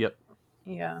 Yep.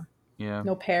 Yeah.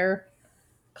 No pair.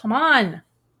 Come on.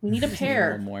 We need a pair.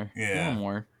 A little more. Yeah. A little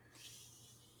more.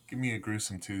 Give me a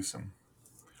gruesome twosome.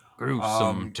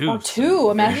 Gruesome twosome. Or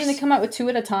two. Imagine they come out with two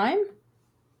at a time.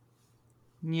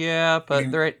 Yeah,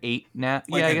 but they're at 8 now.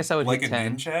 Like I guess I would hit 10. Like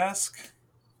a Ninjask?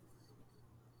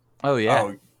 Oh, yeah.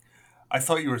 Oh, I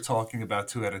thought you were talking about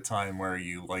two at a time where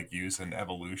you, like, use an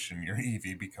evolution. Your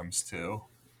Eevee becomes two.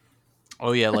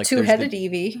 Oh, yeah. Like a two-headed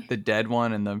Eevee. The dead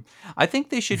one and the... I think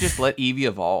they should just let Eevee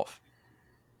evolve.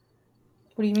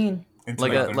 What do you mean?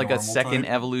 Like a second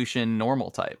type? Evolution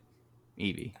normal type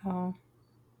Eevee. Oh.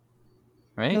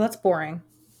 Right? No, that's boring.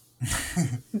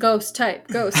 Ghost type.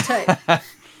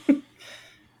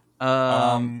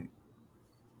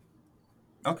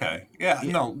 Okay. Yeah,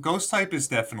 no, Ghost type is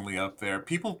definitely up there.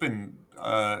 People have been,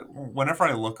 whenever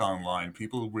I look online,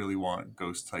 people really want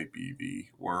Ghost type Eevee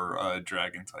or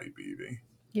Dragon type Eevee.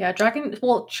 Yeah,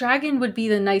 Dragon would be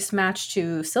the nice match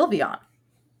to Sylveon.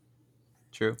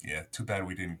 True. Yeah, too bad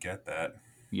we didn't get that.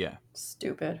 Yeah.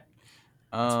 Stupid.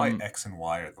 That's why X and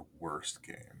Y are the worst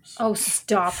games. Oh,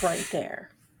 stop right there.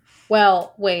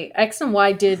 Well, wait, X and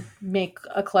Y did make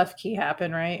a Klefki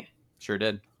happen, right? Sure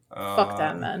did. Fuck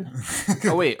that, man.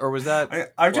 Oh wait, or was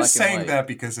that? I'm just Black and saying White? that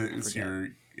because I it's forget.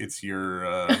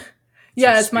 your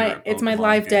Yeah, your it's my spirit it's my Pokemon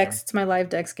live game. decks. It's my live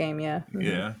decks game. Yeah. Mhm.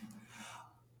 Yeah.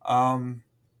 Um.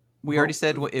 We Well, already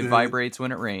said it the vibrates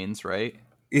when it rains, right?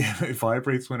 yeah, it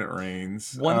vibrates when it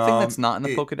rains. One thing that's not in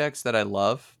the It Pokedex that I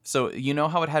love. So you know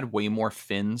how it had way more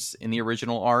fins in the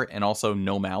original art and also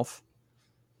no mouth.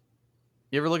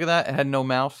 You ever look at that? It had no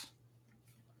mouth.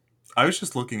 I was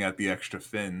just looking at the extra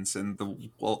fins and the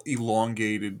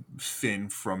elongated fin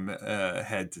from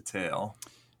head to tail.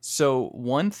 So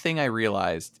one thing I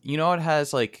realized, you know, it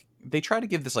has like they try to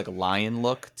give this like lion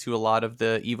look to a lot of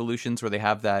the evolutions where they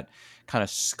have that kind of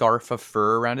scarf of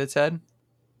fur around its head.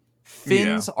 Yeah.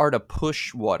 Fins are to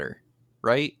push water,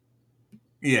 right?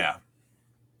 Yeah.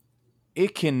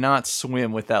 It cannot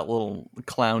swim with that little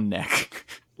clown neck.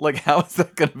 Like, how is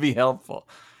that going to be helpful?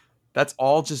 That's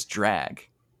all just drag.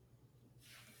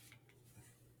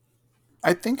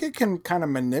 I think it can kind of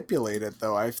manipulate it,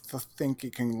 though. Think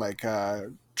it can, like,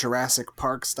 Jurassic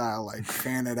Park style, like,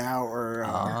 fan it out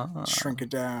or shrink it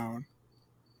down.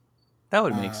 That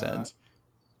would make sense.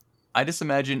 I just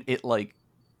imagine it, like,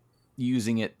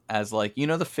 using it as, like, you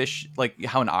know the fish, like,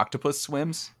 how an octopus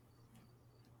swims?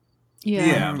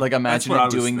 Yeah. Like, imagine what I it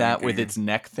was doing that with thinking. its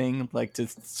neck thing, like, to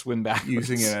swim backwards.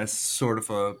 Using it as sort of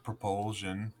a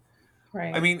propulsion.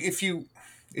 Right. I mean, if you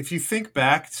think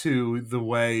back to the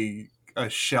way a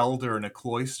Shelder and a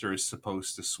Cloyster is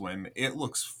supposed to swim, it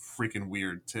looks freaking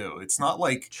weird too. It's not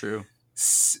like True.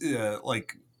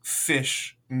 Like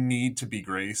fish need to be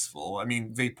graceful. I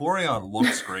mean, Vaporeon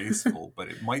looks graceful, but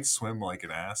it might swim like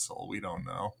an asshole. We don't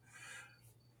know.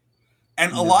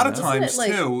 And You a never lot of know. times Isn't it,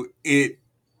 like- too,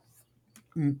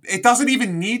 it doesn't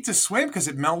even need to swim because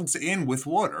it melts in with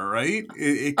water, right?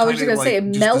 It I was kinda, just gonna say, it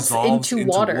just melts dissolves into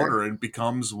water. and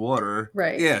becomes water.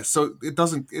 Right. Yeah, so it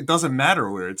doesn't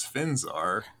matter where its fins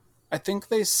are. I think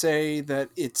they say that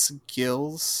its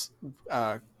gills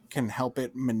can help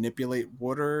it manipulate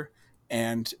water,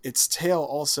 and its tail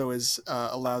also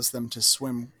allows them to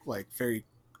swim, like, very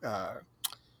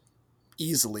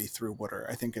easily through water.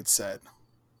 I think it said,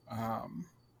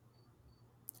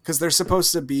 because they're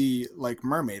supposed to be like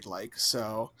mermaid-like.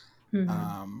 So,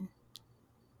 Mhm.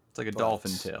 It's like a but-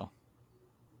 dolphin tail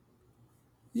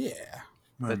yeah.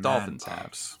 that dolphins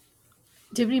have.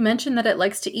 Did we mention that it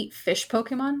likes to eat fish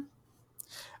Pokemon?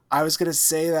 I was gonna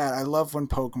say that I love when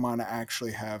Pokemon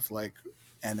actually have, like,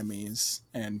 enemies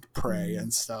and prey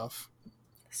and stuff.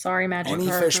 Sorry, Magic Any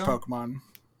Carp. fish Pokemon.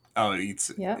 Oh, it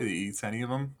eats. Yeah. It eats any of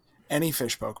them. Any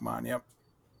fish Pokemon, yep.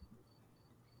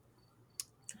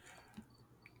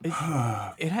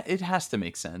 It has to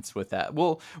make sense with that.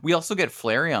 Well, we also get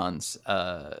Flareon's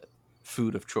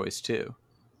food of choice too,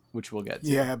 which we'll get to.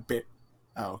 Yeah,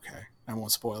 oh, okay. I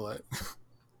won't spoil it.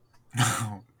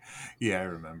 Yeah, I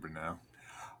remember now.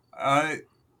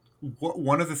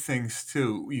 One of the things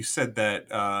too, you said that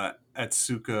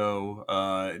Atsuko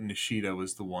Nishida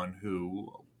was the one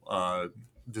who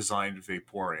designed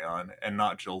Vaporeon and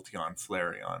not Jolteon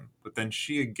Flareon, but then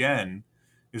she again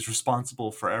is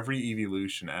responsible for every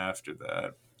evolution after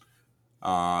that.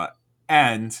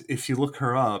 And if you look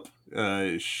her up,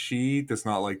 she does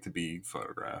not like to be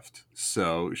photographed.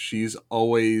 So she's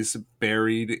always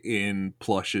buried in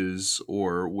plushes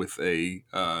or with a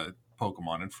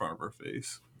Pokemon in front of her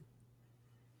face.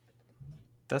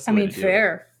 That's the I way mean, to do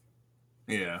fair.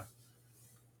 Yeah. it.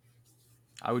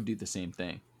 I would do the same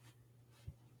thing.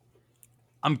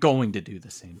 I'm going to do the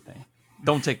same thing.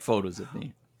 Don't take photos of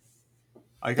me.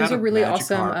 I There's got a really Magikarp.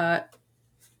 awesome.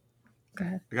 Go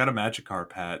ahead. I got a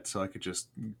Magikarp hat, so I could just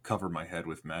cover my head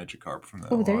with Magikarp from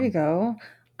that. Oh, there you go.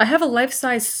 I have a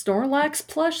life-size Snorlax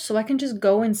plush, so I can just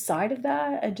go inside of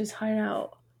that and just hide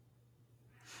out.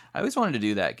 I always wanted to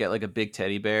do that. Get like a big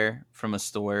teddy bear from a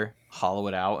store, hollow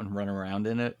it out, and run around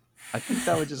in it. I think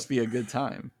that would just be a good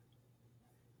time.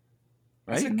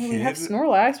 As a Right? Well, we have kid,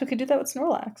 Snorlax. We could do that with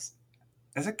Snorlax.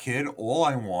 all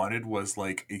I wanted was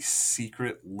like a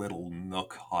secret little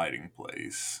nook hiding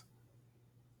place.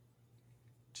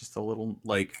 Just a little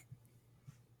like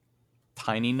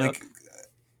tiny nook. Like,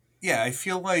 yeah, I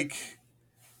feel like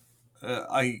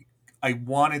I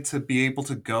wanted to be able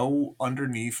to go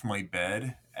underneath my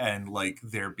bed and like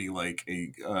there be like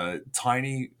a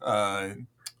tiny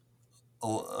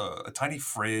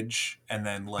fridge, and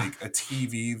then like a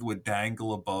TV would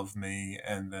dangle above me,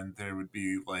 and then there would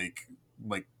be like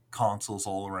consoles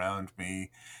all around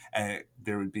me, and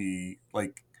there would be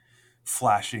like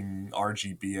flashing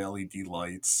RGB LED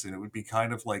lights, and it would be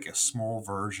kind of like a small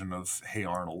version of Hey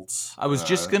Arnold's. I was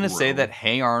just gonna say room. that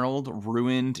Hey Arnold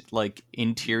ruined like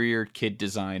interior kid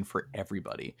design for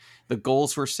everybody. The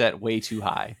goals were set way too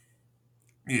high.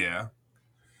 Yeah.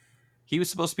 He was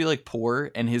supposed to be like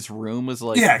poor, and his room was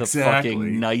like Yeah, the exactly.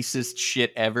 fucking nicest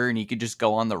shit ever, and he could just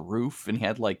go on the roof, and he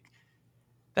had like,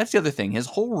 that's the other thing. His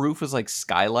whole roof was like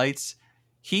skylights.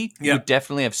 He would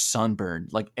definitely have sunburn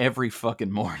like every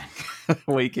fucking morning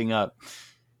waking up.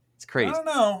 It's I crazy. don't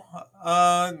know.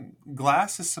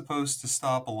 Glass is supposed to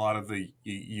stop a lot of the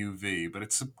UV, but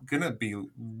it's gonna be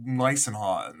nice and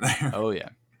hot in there. Oh yeah.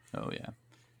 Oh yeah.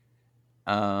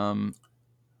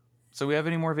 So we have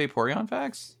any more Vaporeon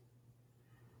facts?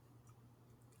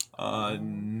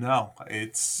 No.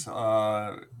 It's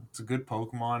a good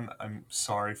Pokemon. I'm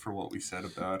sorry for what we said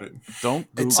about it. Don't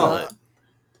It's Google it.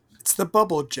 It's the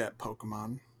Bubble Jet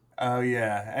Pokemon. Oh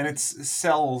yeah, and its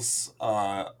cells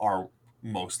are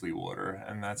mostly water,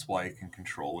 and that's why it can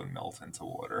control and melt into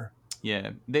water.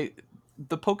 Yeah,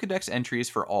 the Pokedex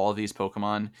entries for all of these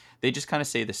Pokemon, they just kind of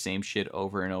say the same shit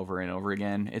over and over and over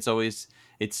again. It's always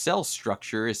its cell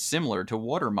structure is similar to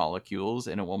water molecules,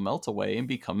 and it will melt away and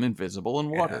become invisible in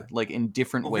water, like in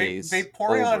different ways.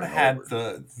 Vaporeon over and had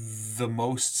over. the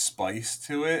most spice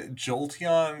to it.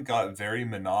 Jolteon got very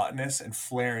monotonous, and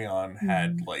Flareon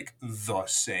had like the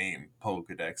same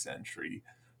Pokedex entry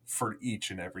for each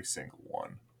and every single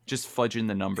one. Just fudging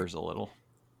the numbers a little.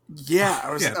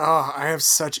 Yeah, I have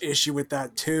such issue with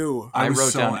that too. I was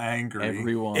wrote so down angry.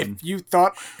 everyone. If you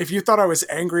thought I was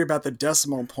angry about the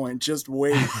decimal point, just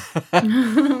wait.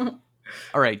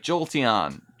 All right,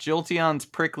 Jolteon. Jolteon's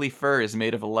prickly fur is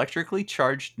made of electrically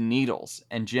charged needles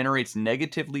and generates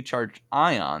negatively charged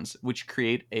ions, which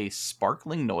create a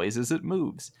sparkling noise as it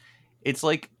moves. It's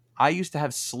like I used to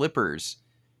have slippers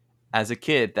as a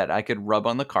kid that I could rub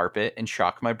on the carpet and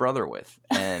shock my brother with.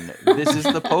 And this is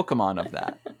the Pokemon of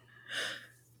that.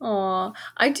 Aw,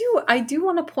 I do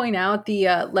want to point out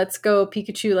the Let's Go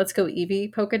Pikachu, Let's Go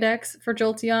Eevee Pokedex for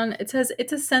Jolteon. It says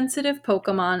it's a sensitive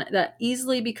Pokemon that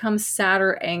easily becomes sad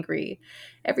or angry.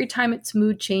 Every time its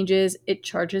mood changes, it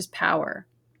charges power.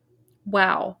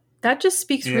 Wow, that just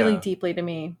speaks really deeply to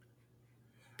me.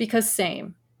 Because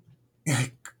same.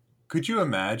 Could you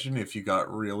imagine if you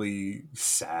got really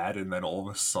sad and then all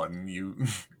of a sudden you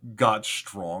got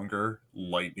stronger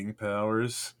lightning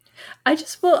powers? I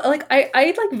just will like I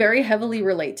like very heavily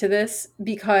relate to this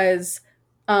because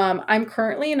I'm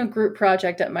currently in a group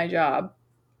project at my job,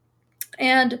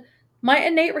 and my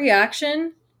innate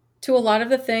reaction to a lot of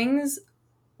the things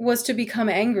was to become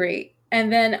angry,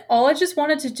 and then all I just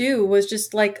wanted to do was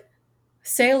just like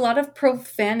say a lot of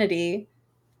profanity,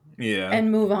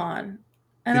 and move on.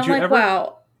 And I'm like,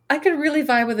 wow, I could really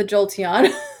vibe with a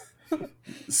Jolteon.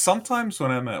 Sometimes when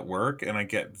I'm at work and I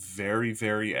get very,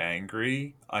 very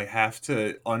angry, I have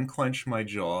to unclench my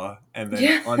jaw and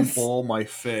then unball my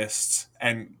fists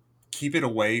and keep it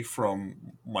away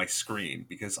from my screen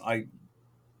because I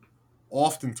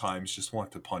oftentimes just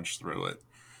want to punch through it.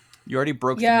 You already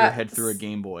broke your head through a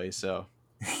Game Boy, so.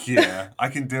 Yeah, I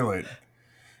can do it.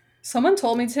 Someone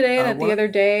told me today that the other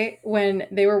day when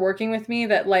they were working with me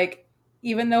that like,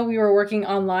 even though we were working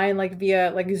online, like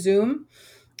via like Zoom,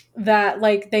 that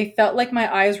like they felt like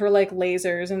my eyes were like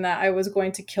lasers and that I was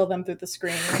going to kill them through the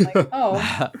screen. I'm like,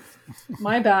 oh,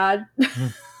 my bad.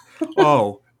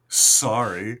 Oh,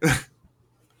 sorry.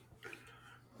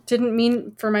 Didn't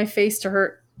mean for my face to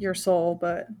hurt your soul,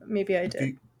 but maybe I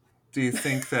did. Do you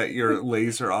think that your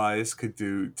laser eyes could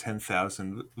do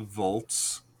 10,000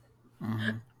 volts?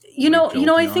 Mm-hmm. You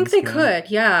know, I think they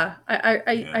could. Yeah,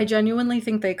 I genuinely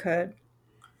think they could.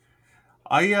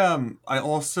 I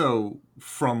also,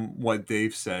 from what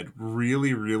Dave said,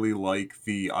 really, really like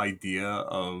the idea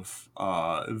of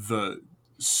the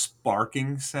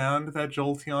sparking sound that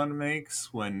Jolteon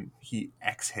makes when he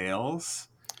exhales.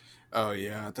 Oh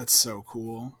yeah, that's so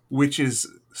cool. Which is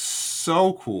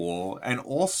so cool, and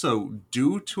also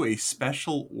due to a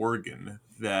special organ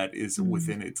that is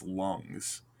within its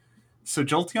lungs. So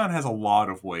Jolteon has a lot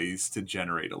of ways to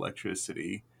generate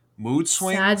electricity. Mood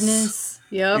swings. Sadness.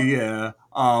 Yep. Yeah.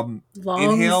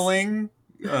 Inhaling,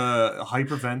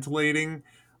 hyperventilating,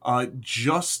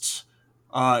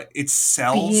 its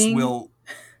cells will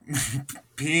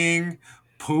peeing,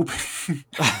 pooping.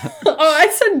 Oh, I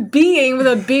said being with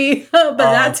a B, but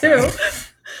that too.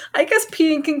 I guess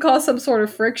peeing can cause some sort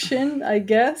of friction, I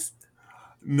guess.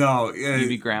 No, you'd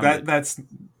be grounded. That's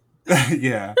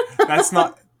yeah. That's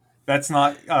not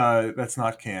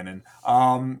canon.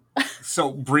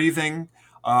 So breathing,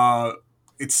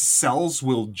 its cells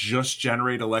will just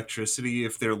generate electricity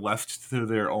if they're left to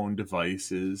their own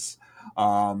devices.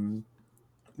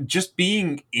 Just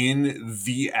being in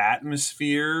the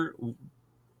atmosphere,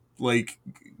 like,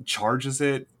 charges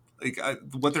it. Like,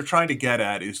 what they're trying to get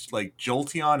at is, like,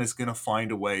 Jolteon is going to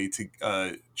find a way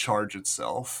to charge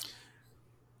itself.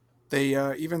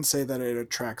 They even say that it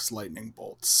attracts lightning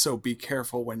bolts, so be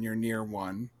careful when you're near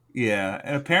one. Yeah,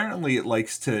 and apparently it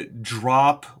likes to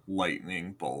drop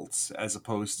lightning bolts as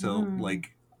opposed to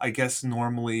like I guess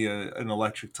normally an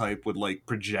electric type would like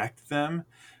project them,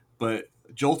 but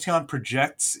Jolteon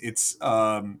projects its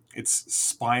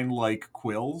spine-like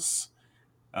quills,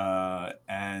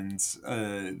 and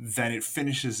then it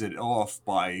finishes it off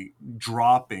by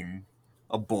dropping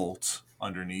a bolt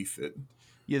underneath it.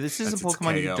 Yeah, this is That's a its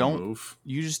Pokemon KO move.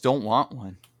 you just don't want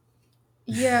one.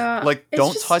 Yeah. Like, it's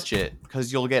don't just- touch it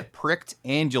because you'll get pricked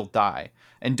and you'll die.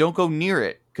 And don't go near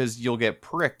it because you'll get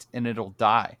pricked and it'll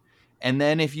die. And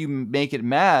then if you make it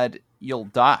mad, you'll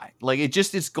die. Like,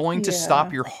 it's going to stop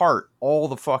Yeah. your heart all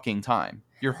the fucking time.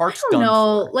 Your I heart's don't done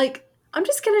know. for. Like, I'm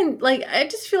just getting, like, I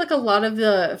just feel like a lot of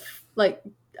the, like,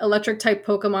 electric type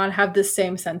Pokemon have this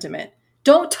same sentiment.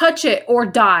 Don't touch it or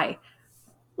die.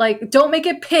 Like, don't make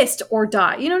it pissed or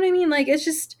die. You know what I mean? Like, it's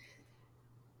just,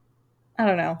 I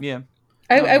don't know. Yeah.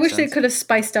 I wish makes they sense. could have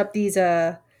spiced up these,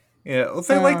 Yeah, well,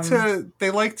 they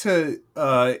like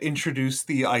to introduce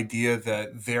the idea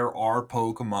that there are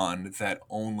Pokemon that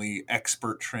only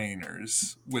expert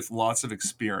trainers with lots of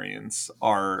experience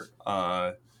are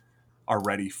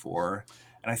ready for,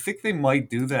 and I think they might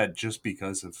do that just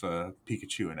because of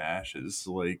Pikachu and Ash's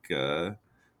like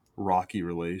rocky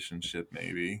relationship,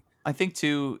 maybe. I think,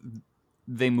 too,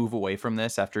 they move away from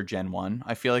this after Gen 1.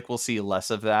 I feel like we'll see less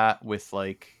of that with,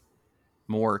 like,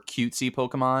 more cutesy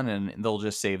Pokemon, and they'll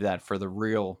just save that for the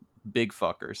real big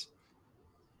fuckers.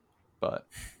 But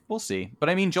we'll see. But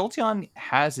I mean, Jolteon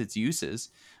has its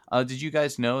uses. Did you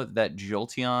guys know that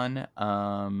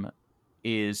Jolteon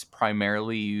is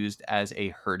primarily used as a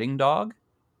herding dog?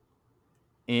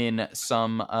 In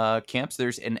some camps,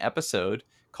 there's an episode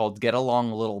called Get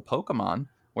Along Little Pokemon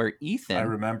where I Ethan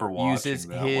remember watching uses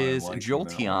that one and his liking that one.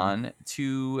 Jolteon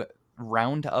to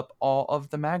round up all of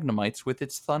the Magnemites with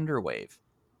its Thunder Wave.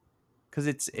 Because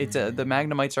the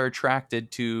Magnemites are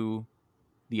attracted to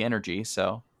the energy,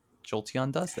 so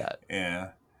Jolteon does that. Yeah.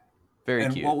 Very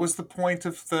And cute. what was the point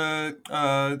of the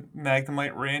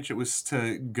Magnemite Ranch? It was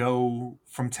to go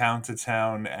from town to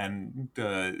town and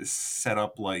set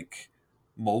up like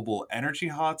mobile energy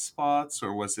hotspots,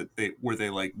 or was it were they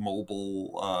like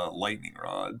mobile lightning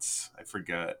rods? I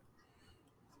forget.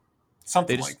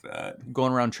 Something They just like that.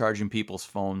 going around charging people's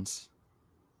phones.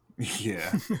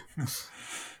 Yeah.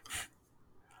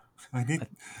 I need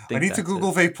think to that's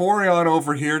Google Vaporeon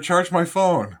over here. Charge my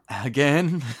phone.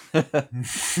 Again.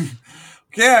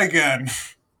 Yeah, again.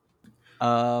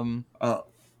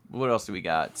 What else do we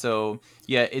got? So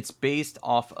yeah, it's based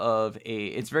off of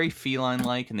it's very feline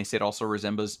like, and they say it also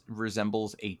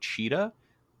resembles a cheetah,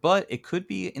 but it could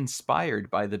be inspired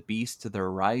by the beast, the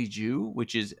Raiju,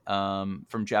 which is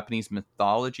from Japanese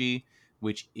mythology,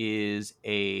 which is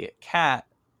a cat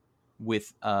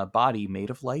with a body made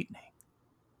of lightning.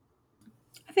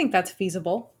 I think that's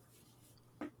feasible.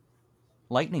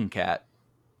 Lightning Cat.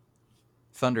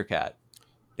 Thundercat.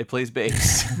 It plays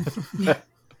bass.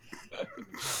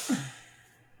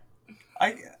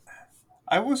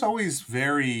 I was always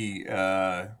very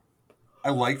I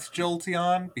liked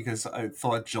Jolteon because I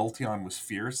thought Jolteon was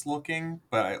fierce looking,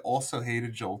 but I also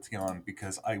hated Jolteon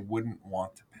because I wouldn't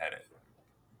want to pet it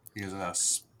because of how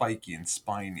spiky and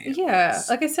spiny it Yeah, was.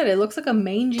 like I said, it looks like a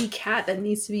mangy cat that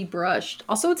needs to be brushed.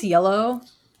 Also, it's yellow,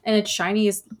 and its shiny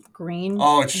is green.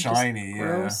 Oh, it's and just shiny, yeah.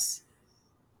 gross.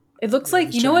 It looks Yeah, like,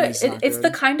 the you know what? shini's not It's the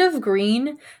good. kind of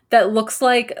green that looks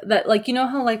like that. Like, you know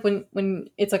how like when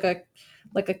it's like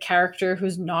a character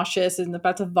who's nauseous and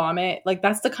about to vomit. Like,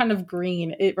 that's the kind of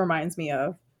green it reminds me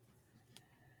of.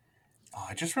 Oh,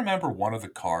 I just remember one of the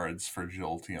cards for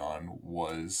Jolteon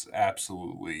was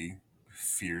absolutely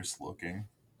fierce looking.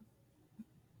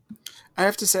 I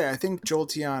have to say, I think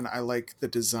Jolteon, I like the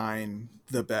design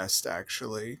the best,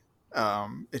 actually.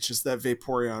 It's just that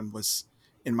Vaporeon was,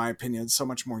 in my opinion, so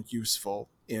much more useful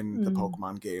in the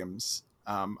Pokemon games.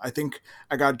 I think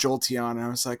I got Jolteon and I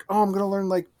was like, oh, I'm going to learn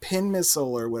like Pin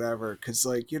Missile or whatever. Because,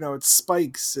 like, you know, it's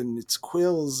spikes and it's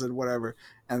quills and whatever.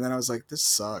 And then I was like, this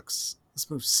sucks. This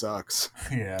move sucks.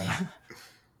 Yeah.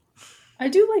 I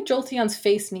do like Jolteon's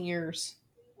face and ears.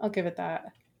 I'll give it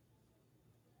that.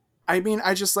 I mean,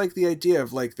 I just like the idea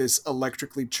of like this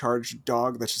electrically charged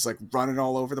dog that's just like running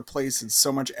all over the place and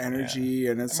so much energy,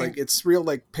 and it's like it's real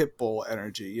like Pitbull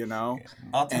energy, you know.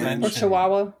 Not to And- mention Or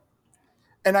Chihuahua.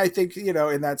 And I think, you know,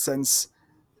 in that sense,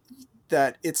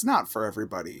 that it's not for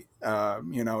everybody.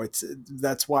 You know,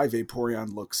 that's why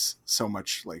Vaporeon looks so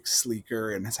much like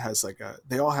sleeker and has like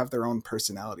they all have their own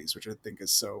personalities, which I think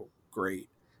is so great.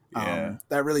 Yeah.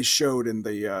 That really showed in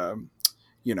the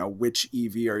which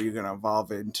Eevee are you going to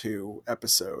evolve into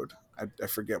episode. I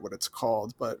forget what it's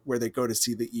called, but where they go to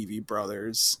see the Eevee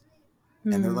brothers.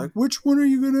 And they're like, which one are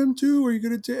you going to do? Are you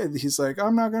going to do? And he's like,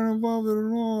 I'm not going to evolve it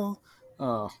at all.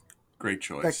 Oh, great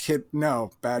choice. that kid,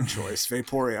 no, bad choice.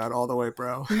 Vaporeon all the way,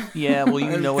 bro. Yeah, well,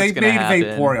 you know what's they going to happen.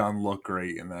 made Vaporeon look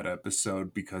great in that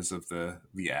episode because of the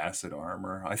acid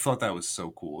armor. I thought that was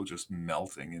so cool, just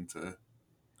melting into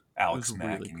Alex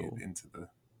smacking really cool. It into the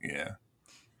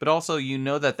But also, you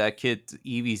know that kid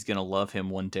Eevee's gonna love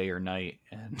him one day or night,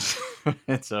 and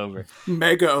it's over.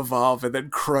 Mega evolve and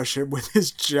then crush him with his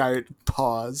giant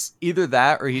paws. Either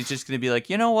that, or he's just gonna be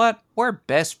like, you know what? We're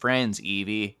best friends,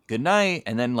 Eevee. Good night.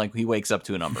 And then he wakes up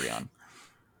to an Umbreon.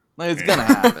 It's gonna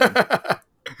happen.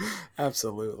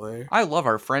 Absolutely. I love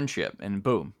our friendship, and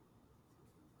boom,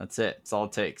 that's it. It's all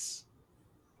it takes.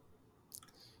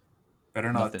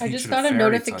 Better not. I just got a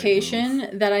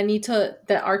notification that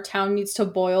our town needs to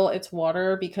boil its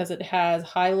water because it has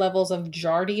high levels of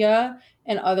Giardia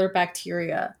and other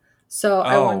bacteria. So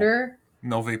I wonder.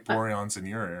 No Vaporeons in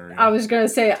your area. I was gonna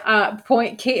say,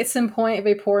 case in point,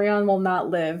 Vaporeon will not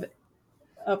live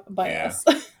up by us.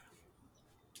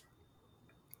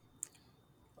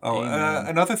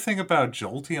 Another thing about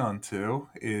Jolteon too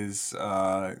is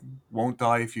won't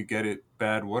die if you get it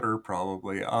bad water.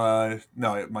 Probably.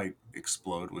 No, it might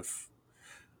explode with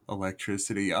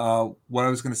electricity. What I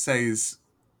was going to say is,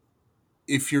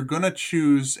 if you're going to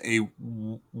choose a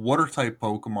water type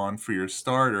Pokemon for your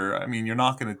starter, I mean, you're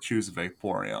not going to choose a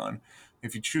Vaporeon.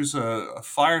 If you choose a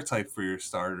fire type for your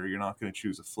starter, you're not going to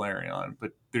choose a Flareon.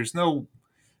 But there's no,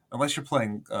 unless you're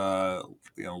playing,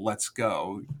 Let's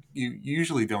Go, you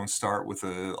usually don't start with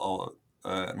an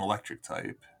electric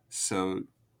type. So,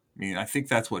 I mean, I think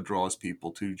that's what draws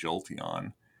people to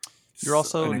Jolteon. You're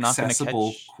also not going to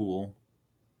catch... cool.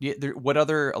 Yeah, what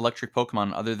other electric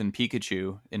Pokemon other than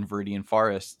Pikachu in Viridian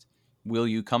Forest will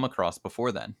you come across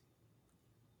before then?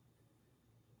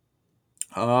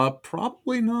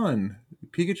 Probably none.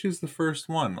 Pikachu's the first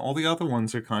one. All the other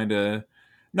ones are kind of...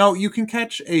 No, you can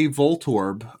catch a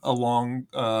Voltorb along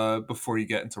before you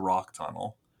get into Rock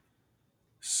Tunnel.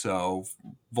 So,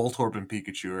 Voltorb and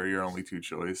Pikachu are your only two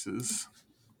choices.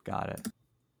 Got it.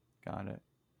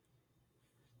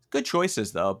 Good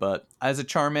choices, though, but as a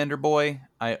Charmander boy,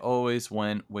 I always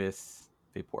went with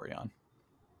Vaporeon.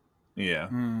 Yeah.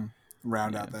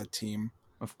 Round out that team.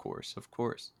 Of course.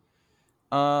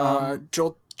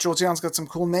 Jolteon's got some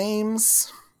cool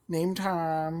names. Name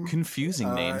time.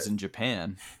 Confusing names in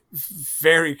Japan.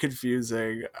 Very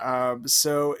confusing.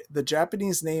 So the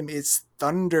Japanese name is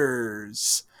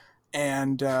Thunders.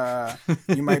 And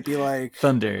you might be like...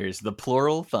 Thunders, the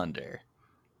plural thunder.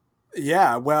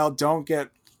 Yeah, well, don't get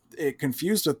it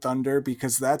confused with Thunder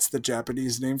because that's the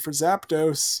Japanese name for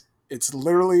Zapdos. It's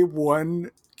literally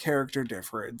one character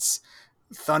difference.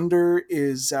 Thunder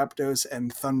is Zapdos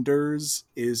and Thunders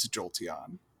is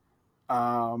Jolteon.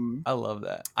 I love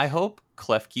that. I hope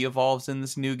Klefki evolves in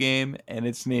this new game and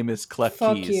its name is Klefkeys.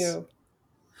 Fuck you.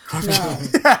 No.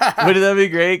 Wouldn't that be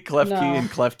great? Klefki and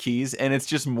Klefkeys, and it's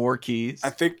just more keys. I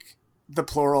think the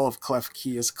plural of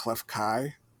Klefki is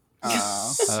Klefkai.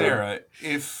 Sarah,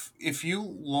 if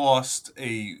you lost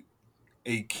a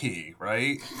key,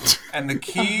 right, and the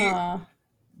key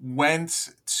went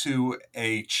to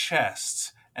a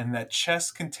chest, and that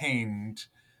chest contained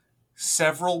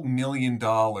several $1 million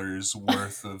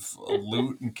worth of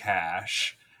loot and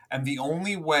cash, and the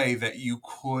only way that you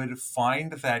could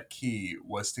find that key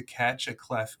was to catch a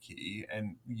Klefki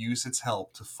and use its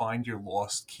help to find your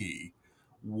lost key,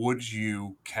 would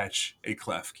you catch a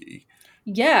Klefki?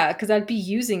 Yeah, because I'd be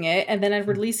using it, and then I'd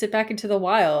release it back into the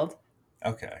wild.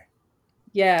 Okay.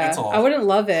 Yeah, I wouldn't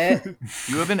love it.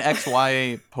 You have an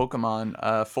XY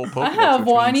Pokemon, full Pokedex. I have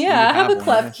one, yeah. I have a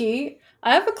Klefki.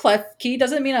 I have a Klefki.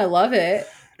 Doesn't mean I love it.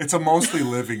 It's a mostly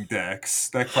living dex.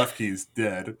 That Klefki is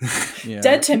dead. Yeah.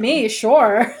 Dead to me,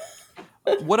 sure.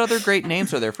 What other great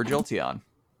names are there for Jolteon?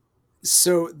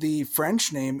 So the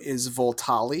French name is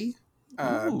Voltali,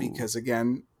 because,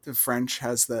 again, the French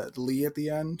has the li at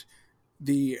the end.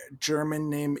 The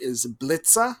German name is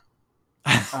Blitza.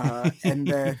 And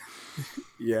then,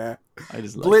 yeah. I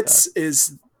just like Blitz that.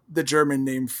 is the German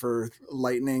name for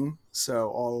lightning. So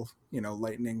all,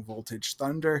 lightning, voltage,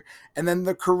 thunder. And then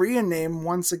the Korean name,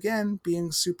 once again,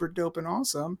 being super dope and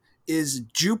awesome, is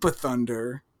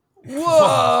Jupithunder.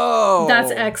 Whoa!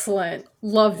 That's excellent.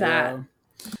 Love that. Yeah.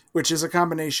 Which is a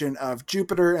combination of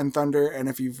Jupiter and thunder. And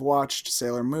if you've watched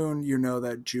Sailor Moon, you know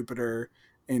that Jupiter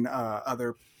in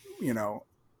other,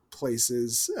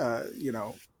 places,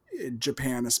 in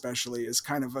Japan especially, is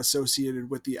kind of associated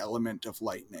with the element of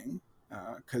lightning.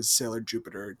 Because Sailor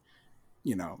Jupiter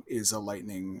is a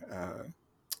lightning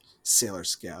Sailor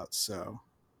Scout. So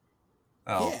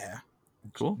Oh, yeah,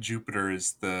 Cool. Jupiter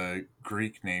is the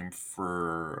Greek name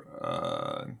for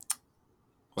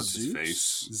what's his Zeus?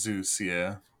 face? Zeus.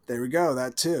 Yeah. There we go.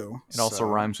 That too. It also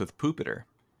rhymes with Pupiter.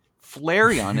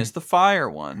 Flareon is the fire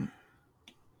one.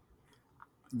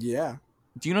 Yeah.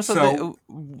 Do you know something?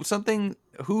 Something?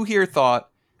 Who here thought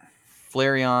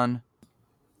Flareon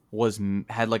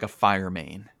had like a fire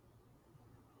mane?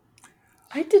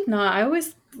 I did not. I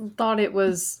always thought it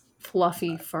was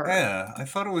fluffy fur. Yeah, I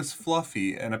thought it was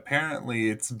fluffy, and apparently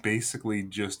it's basically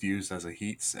just used as a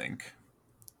heat sink.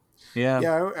 Yeah.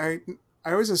 Yeah.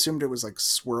 I always assumed it was like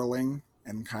swirling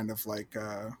and kind of like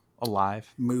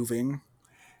Alive. moving.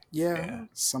 Yeah.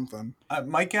 Something.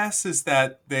 My guess is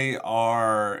that they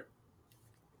are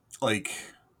like,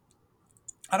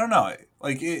 I don't know,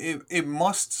 like it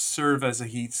must serve as a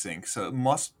heat sink, so it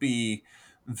must be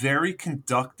very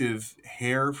conductive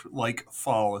hair-like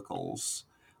follicles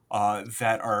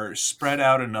that are spread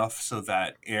out enough so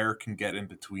that air can get in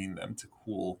between them to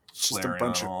cool It's just Flareon a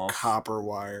bunch off. of copper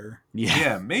wire. Yeah.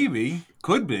 Yeah, maybe.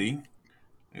 Could be.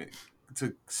 It's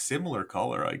a similar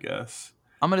color, I guess.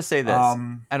 I'm gonna say this: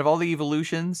 out of all the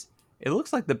evolutions, it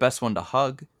looks like the best one to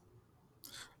hug.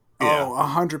 Yeah. Oh,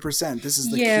 100%. This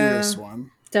is the Yeah. cutest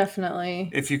one. Definitely.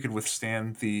 If you could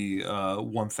withstand the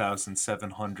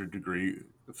 1,700 degree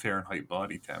Fahrenheit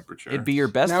body temperature. It'd be your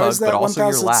best Now, hug, is that but also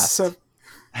your last.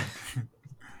 1,700?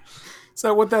 Is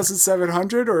that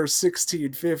 1,700 or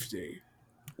 1,650?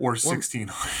 Or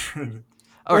 1,600.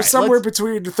 All Or right, somewhere let's-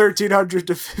 between 1,300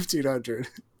 to 1,500.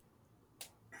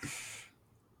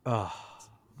 Oh,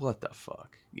 what the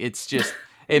fuck? It's just,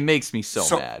 it makes me so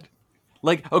So- mad.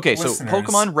 Like, okay, so Listeners,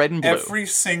 Pokemon Red and Blue. Every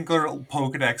single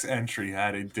Pokedex entry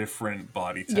had a different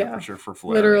body temperature for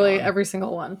Flareon. Literally every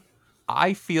single one.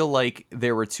 I feel like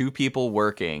there were two people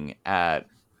working at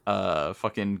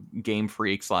fucking Game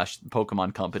Freak /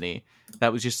 Pokemon Company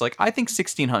that was just like, I think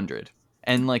 1,600.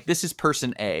 And like, this is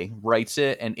person A writes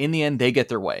it, and in the end, they get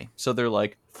their way. So they're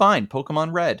like, fine,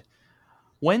 Pokemon Red.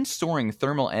 When storing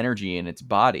thermal energy in its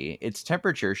body, its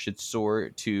temperature should soar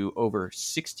to over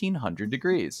 1,600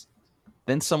 degrees.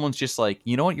 Then someone's just like,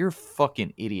 you know what? You're a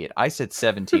fucking idiot. I said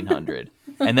 1,700.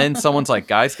 And then someone's like,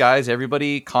 guys,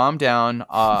 everybody calm down.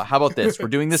 How about this? We're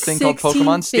doing this thing called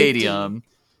Pokemon 1650. Stadium.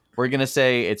 We're going to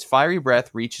say its fiery breath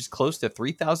reaches close to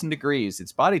 3,000 degrees.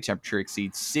 Its body temperature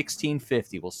exceeds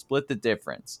 1,650. We'll split the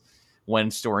difference when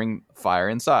storing fire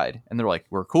inside. And they're like,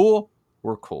 we're cool.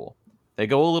 We're cool. They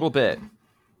go a little bit.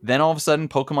 Then all of a sudden,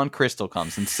 Pokemon Crystal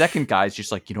comes. And second guy's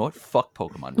just like, you know what? Fuck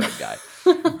Pokemon Red guy.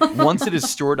 Once it has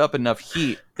stored up enough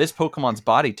heat, this Pokemon's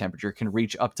body temperature can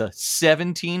reach up to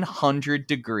 1,700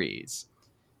 degrees.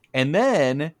 And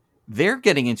then they're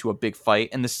getting into a big fight.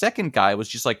 And the second guy was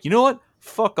just like, you know what?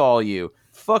 Fuck all you.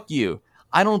 Fuck you.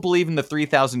 I don't believe in the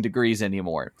 3,000 degrees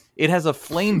anymore. It has a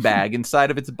flame bag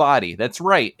inside of its body. That's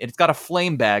right. It's got a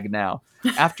flame bag now.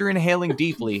 After inhaling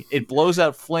deeply, it blows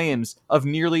out flames of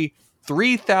nearly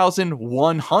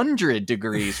 3,100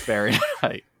 degrees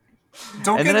Fahrenheit.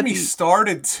 Don't And then get at me the-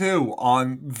 started, too,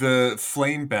 on the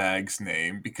Flame Bag's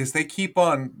name, because they keep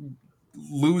on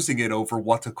losing it over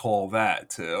what to call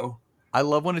that, too. I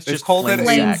love when it's They've just called it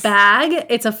Flame sack. bag.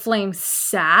 It's a flame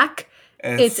sack.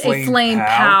 And It's a flame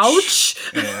pouch.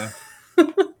 Yeah.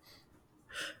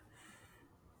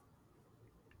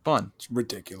 Fun. It's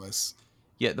ridiculous.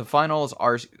 Yeah, the final is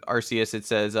Arceus. It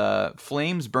says,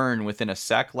 flames burn within a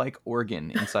sack-like organ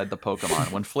inside the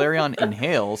Pokemon. When Flareon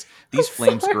inhales, these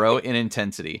flames grow in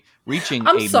intensity, reaching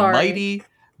I'm a sorry. mighty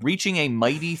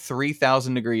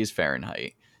 3,000 degrees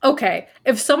Fahrenheit. Okay,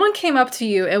 if someone came up to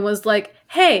you and was like,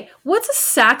 hey, what's a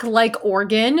sack-like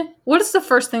organ? What is the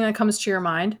first thing that comes to your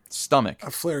mind? Stomach. A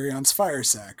Flareon's fire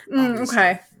sack. obviously.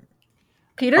 Okay.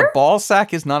 Peter? A ball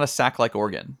sack is not a sack-like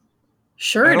organ.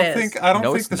 Sure I it don't is. think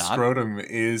No, the it's not. scrotum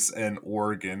is an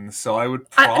organ, so I would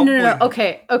probably no.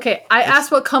 Okay. I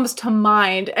asked what comes to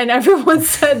mind, and everyone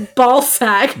said ball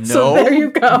sack. So there you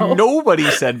go. Nobody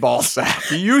said ball sack.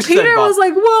 You said Peter ball was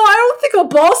like, "Well, I don't think a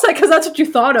ball sack because that's what you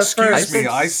thought of Excuse first." me,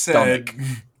 I said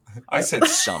said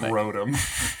stomach. scrotum.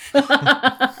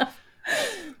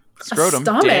 Scrotum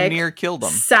stomach? damn near killed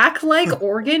him. Sack-like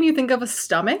organ? You think of a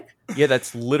stomach? Yeah,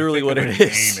 that's literally what it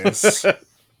Think of an is. anus.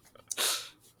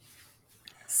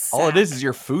 All it is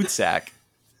your food sack.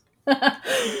 Oh,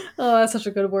 that's such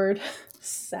a good word.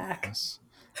 Sack.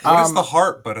 What is the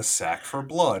heart but a sack for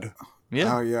blood?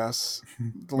 Yeah. Oh, yes.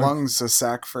 The lungs a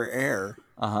sack for air.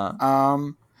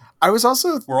 Uh-huh. I was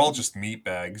also... We're all just meat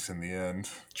bags in the end.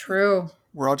 True.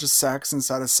 We're all just sacks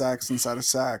inside of sacks inside of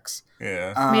sacks.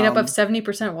 Yeah. Made up Um, of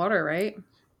 70% water, right?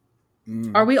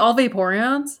 mm. Are we all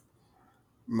Vaporeons?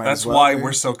 Might That's as well why be.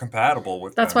 we're so compatible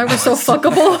with That's them. why we're so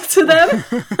fuckable to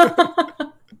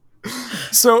them.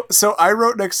 So I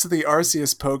wrote next to the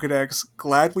Arceus Pokedex,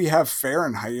 glad we have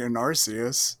Fahrenheit in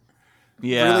Arceus.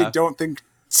 Yeah. Really don't think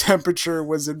temperature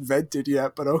was invented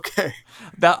yet, but okay.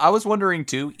 That I was wondering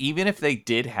too, even if they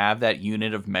did have that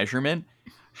unit of measurement,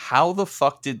 how the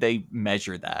fuck did they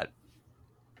measure that?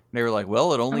 They were like,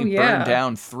 well, it only burned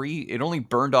down it only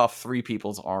burned off 3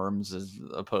 people's arms as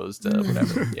opposed to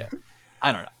whatever. Yeah.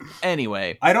 I don't know.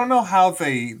 Anyway. I don't know how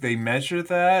they measure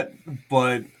that,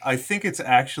 but I think it's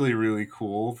actually really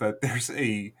cool that there's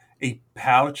a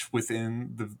pouch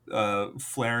within the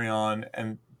Flareon,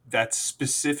 and that's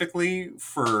specifically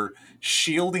for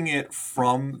shielding it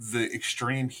from the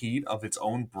extreme heat of its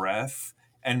own breath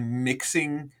and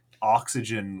mixing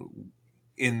oxygen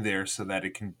in there so that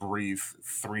it can breathe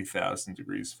 3,000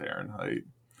 degrees Fahrenheit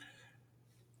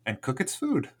and cook its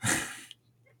food.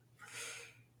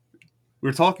 We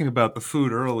were talking about the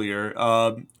food earlier.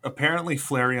 Apparently,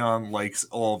 Flareon likes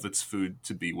all of its food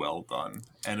to be well done,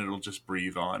 and it'll just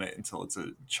breathe on it until it's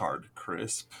a charred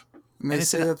crisp. And And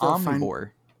it's an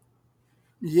omnivore.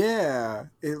 Yeah,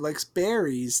 it likes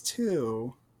berries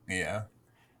too. Yeah.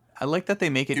 I like that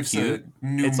they make it Gives cute. a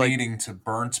new It's meaning to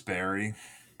Burnt Berry.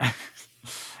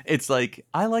 It's like,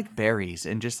 I like berries,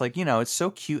 and just like, it's so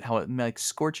cute how it like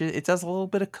scorches. It does a little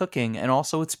bit of cooking, and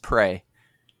also it's prey.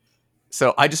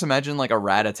 So I just imagine like a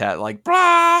rat-a-tat, like,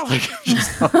 blah, like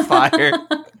just on fire,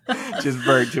 just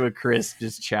burnt to a crisp,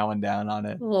 just chowing down on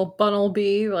it. A little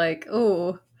Bunnelby, like,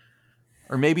 ooh.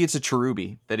 Or maybe it's a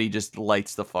cherubi that he just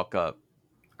lights the fuck up.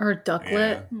 Or a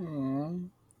ducklet.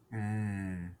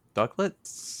 Yeah. Ducklet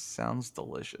sounds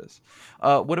delicious.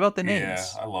 What about the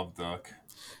names? Yeah, I love duck.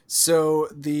 So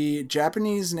the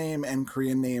Japanese name and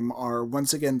Korean name are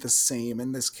once again the same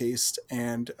in this case,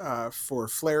 and for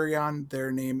Flareon,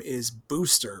 their name is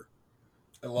Booster.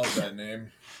 I love that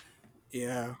name.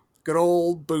 Yeah, good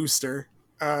old Booster.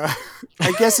 I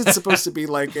guess it's supposed to be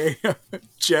like a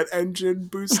jet engine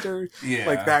booster,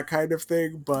 like that kind of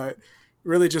thing, but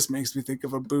really just makes me think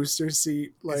of a booster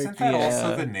seat. Like, isn't that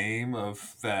also the name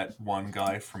of that one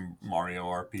guy from Mario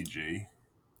RPG?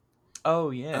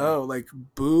 Oh yeah. Oh, like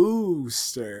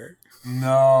Booster.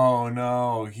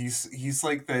 No, he's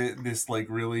like this like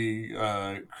really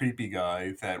creepy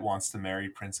guy that wants to marry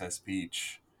Princess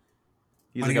Peach.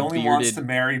 He's but like he only bearded... wants to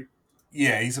marry.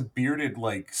 Yeah, he's a bearded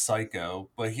like psycho,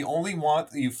 but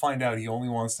you find out he only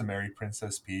wants to marry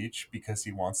Princess Peach because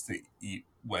he wants to eat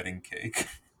wedding cake.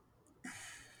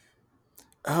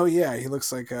 Oh yeah, he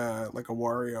looks like a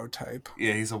Wario type.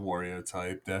 Yeah, he's a Wario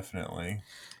type, definitely.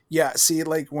 Yeah, see,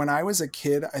 like when I was a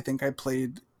kid, I think I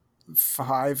played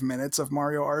 5 minutes of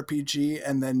Mario RPG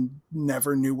and then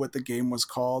never knew what the game was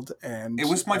called. And it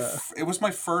was my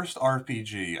first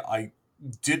RPG. I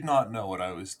did not know what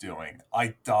I was doing.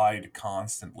 I died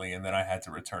constantly, and then I had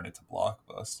to return it to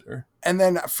Blockbuster. And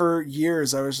then for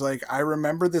years, I was like, I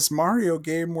remember this Mario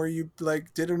game where you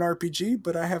like did an RPG,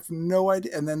 but I have no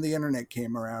idea. And then the internet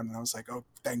came around, and I was like, oh,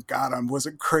 thank God, I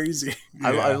wasn't crazy. Yeah,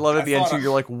 I love at the end too.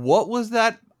 You're like, what was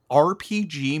that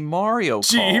RPG Mario called?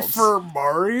 G for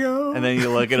Mario? And then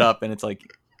you look it up and it's like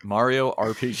Mario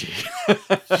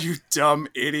RPG. You dumb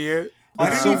idiot.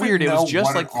 It's so weird. It was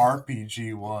just like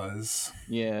RPG was.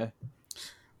 Yeah.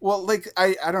 Well, like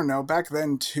I don't know, back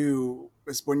then too,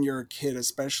 when you're a kid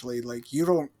especially, like you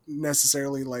don't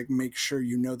necessarily like make sure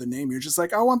you know the name. You're just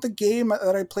like, I want the game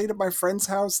that I played at my friend's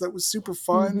house that was super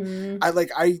fun.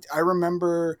 I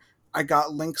remember I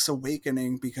got Link's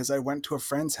Awakening because I went to a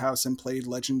friend's house and played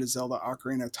Legend of Zelda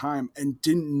Ocarina of Time and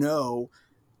didn't know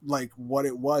like what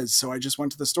it was. So I just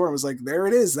went to the store and was like, there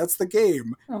it is. That's the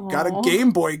game. Aww. Got a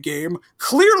Game Boy game.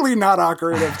 Clearly not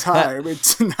Ocarina of Time.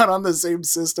 It's not on the same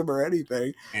system or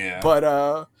anything. Yeah.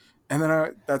 But, and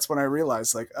then that's when I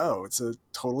realized like, oh, it's a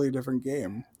totally different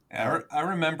game. I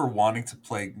remember wanting to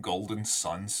play Golden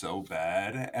Sun so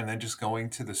bad, and then just going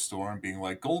to the store and being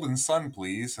like, Golden Sun,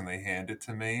 please, and they hand it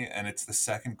to me, and it's the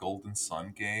second Golden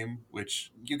Sun game,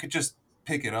 which you could just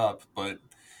pick it up, but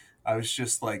I was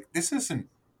just like, this isn't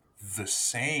the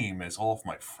same as all of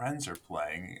my friends are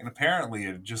playing, and apparently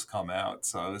it had just come out,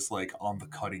 so I was like on the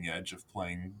cutting edge of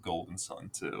playing Golden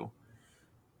Sun 2.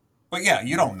 But yeah,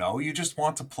 you don't know, you just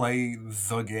want to play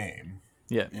the game.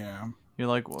 Yeah. You're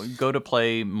like, well, go to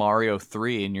play Mario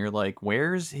 3, and you're like,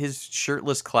 where's his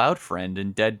shirtless cloud friend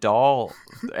and dead doll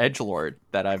Edgelord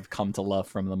that I've come to love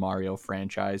from the Mario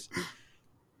franchise?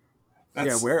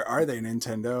 Where are they,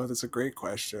 Nintendo? That's a great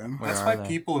question. That's why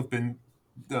people have been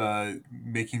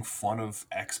making fun of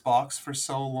Xbox for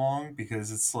so long,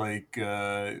 because it's like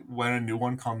when a new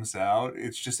one comes out,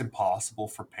 it's just impossible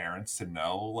for parents to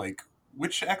know like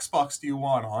which Xbox do you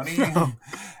want, honey?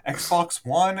 Xbox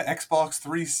One, Xbox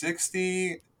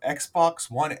 360, Xbox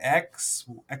One X,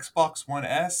 Xbox One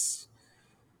S,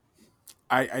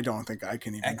 I don't think I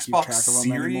can even keep Xbox track of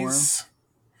them anymore. Series.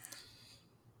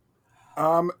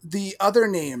 The other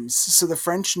names. So the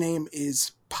French name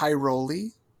is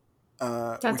Pyroli,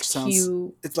 That's which sounds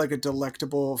cute. it's like a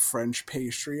delectable French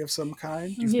pastry of some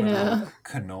kind. Yeah.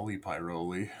 Cannoli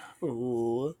Pyroli.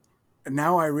 Ooh.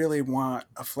 Now I really want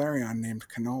a Flareon named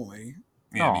Cannoli.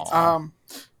 Yeah, me Aw. too.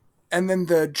 And then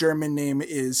the German name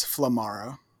is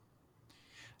Flamara.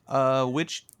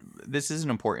 Which this is an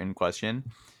important question.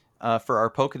 For our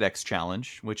Pokedex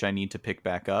challenge, which I need to pick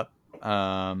back up.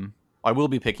 I will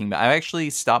be picking back. I actually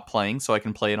stopped playing so I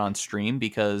can play it on stream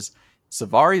because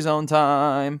Safari Zone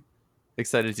time.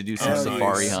 Excited to do some Oh,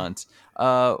 Safari nice. hunt.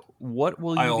 What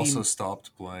will you I be? also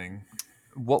stopped playing.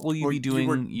 What will you Well, be you doing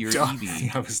were your done.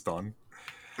 Eevee? I was done.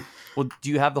 Well, do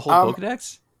you have the whole Um,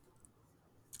 Pokedex?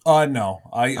 No.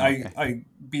 Okay. I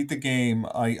beat the game.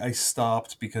 I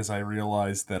stopped because I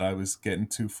realized that I was getting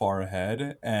too far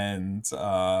ahead, and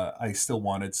I still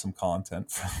wanted some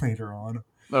content for later on.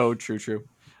 Oh, true.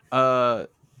 So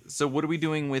what are we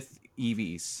doing with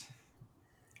Eevees?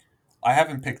 I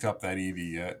haven't picked up that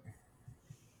Eevee yet.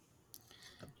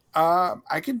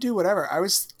 I could do whatever. I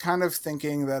was kind of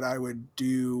thinking that I would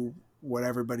do what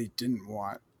everybody didn't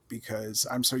want because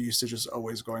I'm so used to just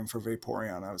always going for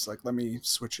Vaporeon. I was like, let me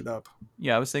switch it up.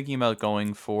 Yeah, I was thinking about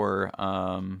going for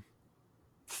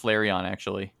Flareon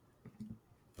actually,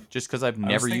 just because I've I was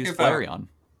never thinking used about Flareon.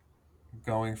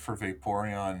 going for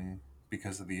Vaporeon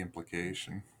because of the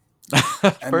implication.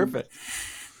 Perfect.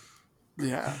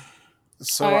 Yeah.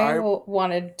 So I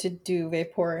wanted to do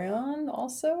Vaporeon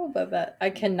also, but that I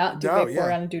cannot do No, Vaporeon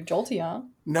yeah. and do Jolteon.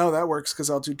 No, that works because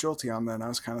I'll do Jolteon then. I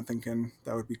was kind of thinking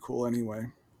that would be cool anyway.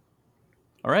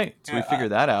 All right, so we Yeah,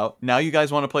 figured that out. Now you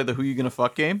guys want to play the Who You Gonna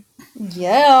Fuck game?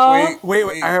 Yeah.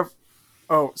 Wait, I have...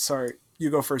 Oh, sorry. You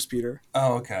go first, Peter.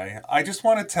 Oh, okay. I just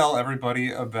want to tell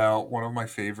everybody about one of my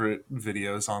favorite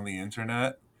videos on the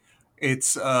internet.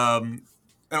 It's an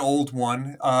old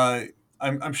one.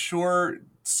 I'm sure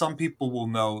some people will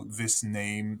know this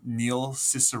name, Neil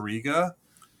Cicierega.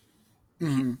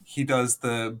 Mm-hmm. He does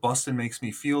the Bustin' Makes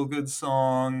Me Feel Good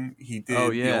song. He did Oh,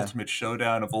 the yeah. Ultimate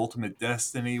Showdown of Ultimate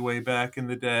Destiny way back in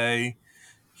the day.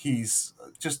 He's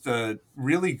just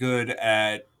really good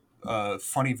at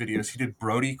funny videos. He did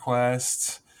Brody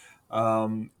Quest,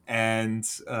 and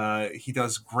he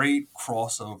does great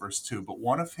crossovers too. But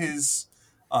one of his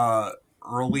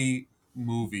early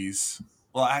movies,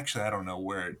 well, actually, I don't know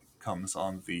where it comes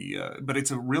on the, but it's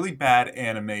a really bad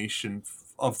animation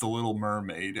of the Little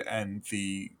Mermaid, and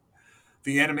the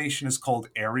animation is called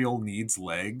Ariel Needs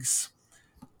Legs.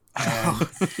 And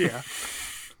Yeah.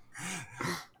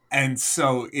 and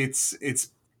so it's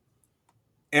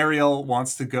Ariel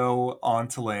wants to go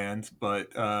onto land, but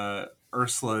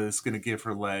Ursula is going to give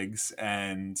her legs,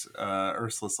 and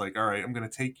Ursula's like, "All right, I'm going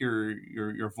to take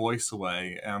your voice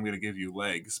away, and I'm going to give you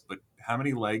legs. But how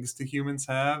many legs do humans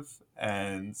have?"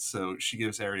 And so she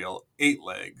gives Ariel 8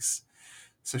 legs.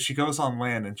 So she goes on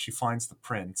land and she finds the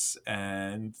prince,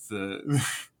 and the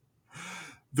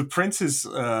the prince is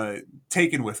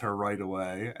taken with her right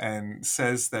away and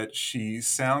says that she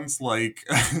sounds like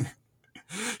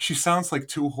she sounds like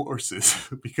 2 horses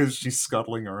because she's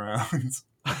scuttling around.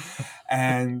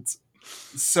 And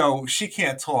so she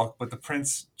can't talk, but the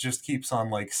prince just keeps on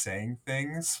like saying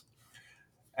things.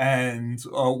 And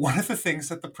one of the things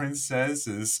that the prince says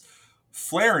is,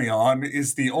 Flareon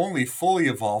is the only fully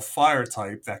evolved fire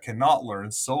type that cannot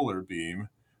learn Solar Beam,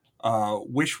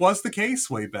 which was the case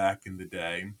way back in the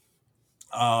day.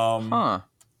 Huh.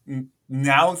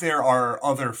 Now there are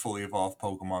other fully evolved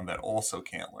Pokemon that also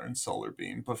can't learn Solar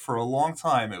Beam, but for a long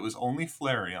time it was only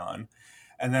Flareon.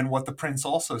 And then what the prince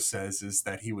also says is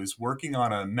that he was working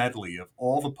on a medley of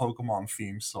all the Pokemon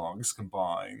theme songs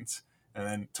combined. And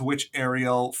then to which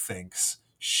Ariel thinks,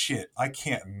 shit, I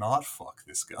can't not fuck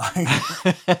this guy.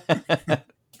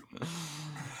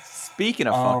 Speaking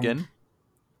of fucking,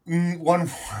 One more.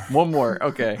 one more.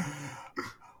 Okay.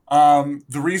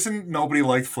 The reason nobody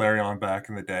liked Flareon back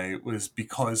in the day was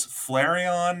because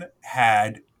Flareon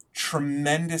had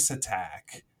tremendous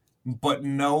attack, but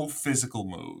no physical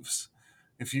moves.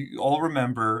 If you all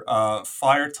remember,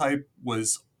 Fire type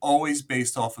was always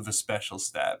based off of the special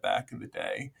stat back in the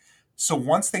day. So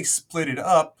once they split it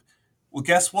up, well,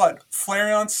 guess what?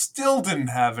 Flareon still didn't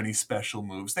have any special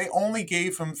moves. They only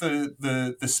gave him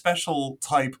the special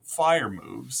type fire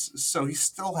moves, so he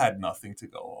still had nothing to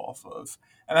go off of.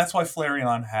 And that's why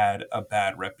Flareon had a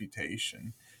bad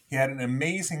reputation. He had an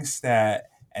amazing stat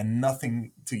and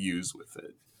nothing to use with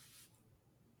it.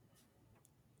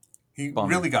 He Bummer.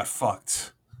 really got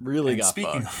fucked. Really And got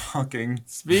speaking fucked. of fucking,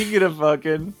 Speaking of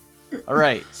fucking. All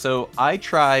right, so I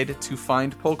tried to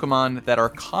find Pokemon that are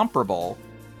comparable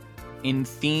in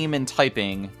theme and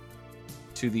typing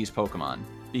to these Pokemon,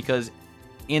 because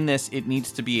in this it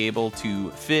needs to be able to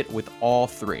fit with all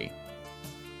three.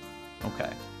 Okay.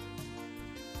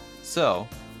 So,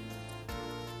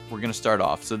 we're going to start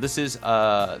off. So this is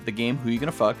the game Who You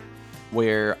Gonna Fuck,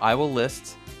 where I will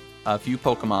list a few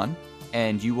Pokemon,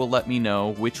 and you will let me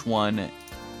know which one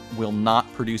will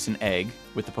not produce an egg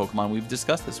with the Pokemon we've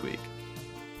discussed this week.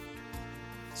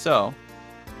 So,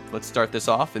 let's start this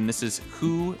off, and this is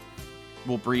who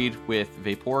will breed with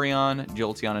Vaporeon,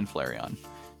 Jolteon, and Flareon.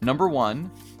 Number 1,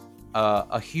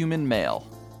 a human male.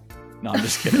 No, I'm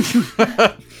just kidding.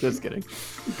 Just kidding.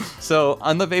 So,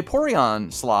 on the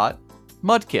Vaporeon slot,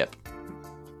 Mudkip.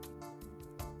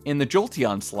 In the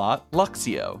Jolteon slot,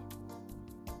 Luxio.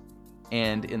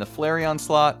 And in the Flareon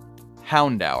slot,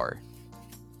 Houndour.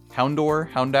 Houndour?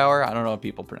 I don't know how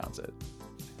people pronounce it.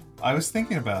 I was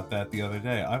thinking about that the other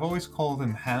day. I've always called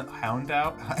him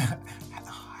Houndour.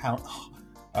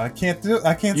 I can't do.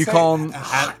 I can't. You say call him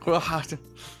Houndour.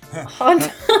 I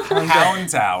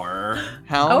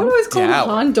would always call him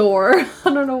Houndor.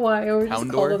 I don't know why. I would just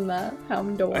call Houndor? him that.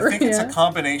 Houndor. I think it's a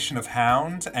combination of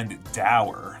hound and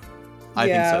dour. I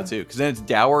Yeah. think so too, because then it's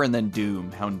Dour and then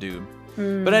Doom, Houndoom.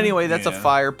 But anyway, that's a Yeah.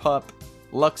 fire pup.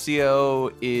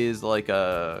 Luxio is like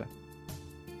a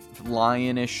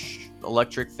lionish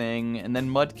electric thing, and then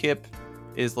Mudkip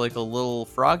is like a little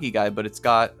froggy guy, but it's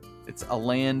a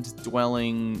land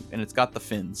dwelling and it's got the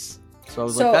fins. So I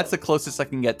was like, So- that's the closest I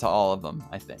can get to all of them,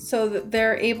 I think. So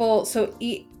they're able. So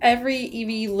every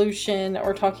evolution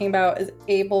we're talking about is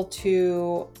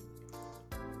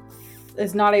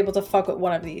not able to fuck with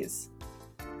one of these.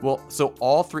 Well, so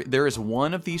all three, there is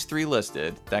one of these three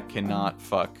listed that cannot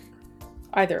fuck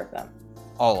Either of them.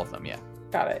 all of them, yeah.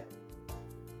 Got it.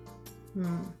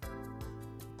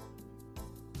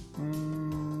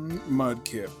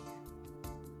 Mudkip.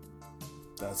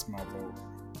 That's my vote.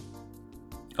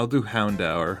 I'll do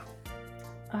Houndour.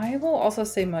 I will also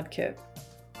say Mudkip.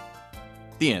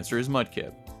 The answer is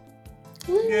Mudkip.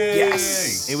 Yay!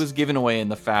 Yes! It was given away in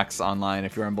the facts online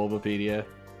if you're on Bulbapedia.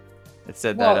 It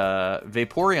said Well- that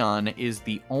Vaporeon is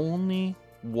the only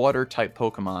water-type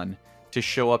Pokemon to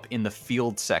show up in the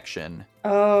field section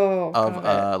Oh. of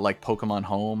got it. like Pokemon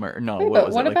Home, or no, Wait, what but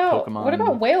was what it? Like about Pokemon... what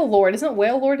about Whale Lord? Isn't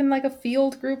Whale Lord in like a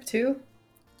field group too?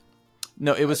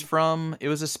 No, it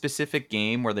was a specific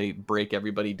game where they break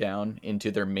everybody down into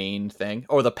their main thing.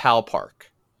 Or the Pal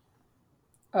Park.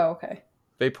 Oh, okay.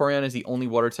 Vaporeon is the only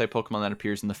water-type Pokemon that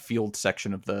appears in the field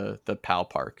section of the Pal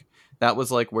Park. That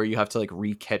was like where you have to like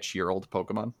re-catch your old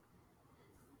Pokemon.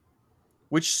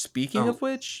 Which, speaking of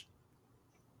which,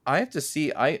 I have to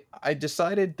see. I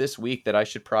decided this week that I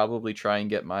should probably try and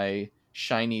get my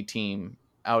shiny team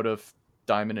out of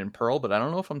Diamond and Pearl, but I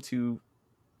don't know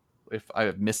if I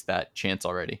have missed that chance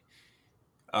already.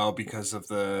 Oh, because of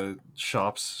the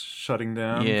shops shutting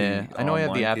down. Yeah, the I know I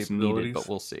have the online apps needed, capabilities? but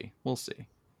we'll see. We'll see.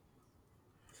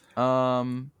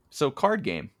 So card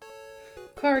game.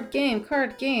 Card game.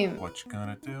 What you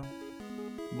gonna do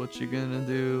What you gonna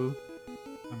do?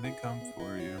 when they come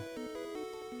for you?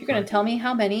 You're gonna tell me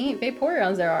how many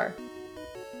Vaporeons there are.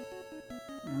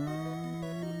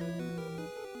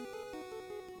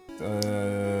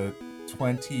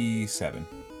 27.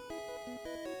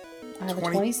 I have a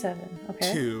 20 27.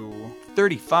 Okay. 2.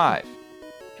 35.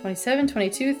 27,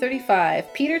 22,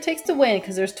 35. Peter takes the win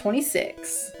because there's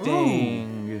 26.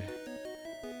 Dang.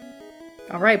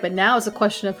 All right, but now it's a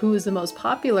question of who is the most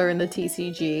popular in the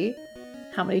TCG.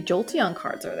 How many Jolteon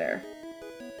cards are there?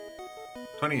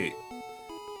 28.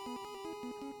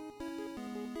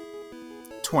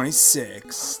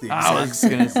 26. The I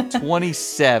exact was gonna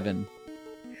 27.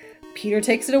 Peter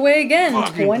takes it away again.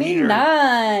 Fucking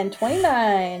 29.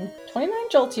 29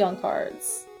 Jolteon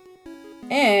cards.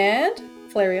 And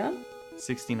Flareon.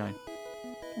 69.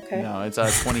 Okay. No, it's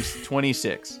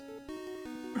 26.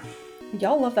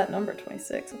 Y'all love that number,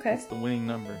 26. Okay. It's the winning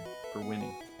number for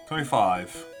winning.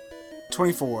 25.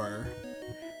 24.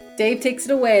 Dave takes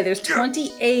it away. There's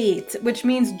 28, which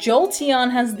means Jolteon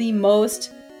has the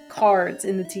most cards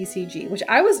in the TCG, which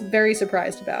I was very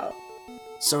surprised about.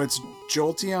 So it's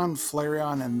Jolteon,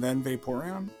 Flareon, and then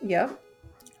Vaporeon? Yep.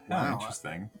 Wow.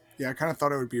 Interesting. Yeah, I kind of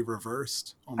thought it would be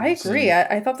reversed. I agree.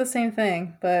 I thought the same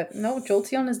thing, but no,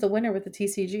 Jolteon is the winner with the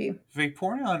TCG.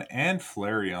 Vaporeon and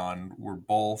Flareon were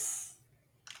both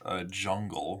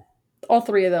jungle. All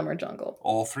three of them are jungle.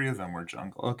 All three of them were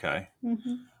jungle. Okay.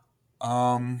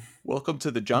 Mm-hmm. Welcome to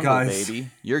the jungle, Guys. baby.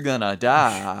 You're gonna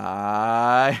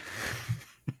die.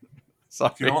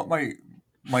 Sorry. You know what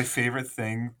my favorite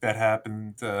thing that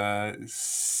happened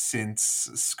since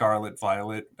Scarlet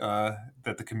Violet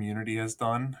that the community has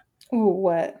done? Ooh,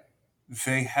 what?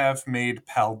 They have made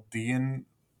Paldean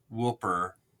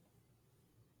Whooper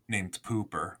named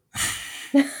Pooper.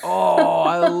 Oh,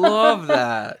 I love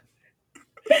that.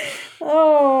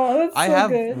 Oh, that's I so have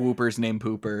good. Whoopers named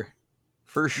Pooper.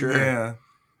 For sure. Yeah.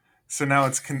 So now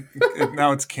it's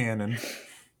now it's canon.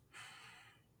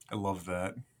 I love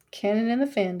that. Canon in the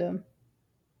fandom.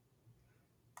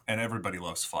 And everybody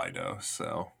loves Fido,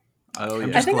 so Oh, I'm yeah.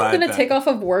 I just think I'm glad gonna that- take off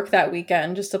of work that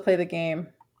weekend just to play the game.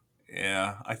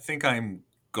 yeah, I think I'm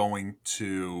going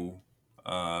to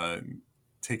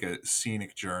take a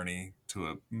scenic journey to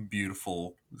a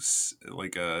beautiful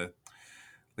like a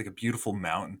beautiful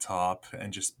mountaintop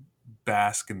and just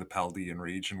bask in the Paldean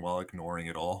region while ignoring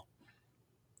it all.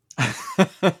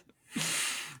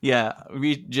 Yeah,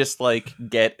 we just like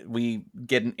get an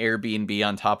Airbnb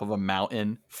on top of a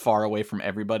mountain far away from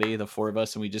everybody, the four of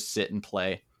us, and we just sit and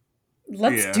play.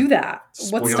 Let's Yeah. do that. We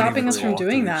What's don't stopping even us from talk to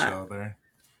doing each that? other.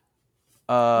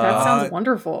 That sounds Uh,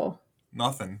 wonderful.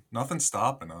 Nothing's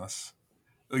stopping us.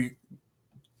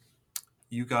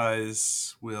 You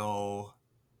guys will.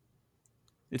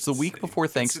 It's the week see. before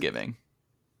It's- Thanksgiving,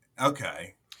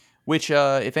 Okay. which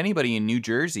if anybody in New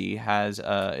Jersey is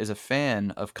a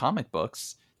fan of comic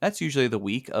books, that's usually the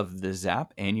week of the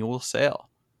Zap annual sale,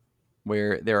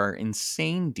 where there are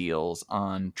insane deals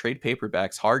on trade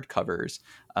paperbacks, hardcovers,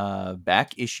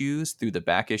 back issues through the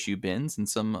back issue bins, and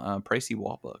some pricey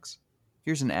wall books.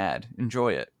 Here's an ad.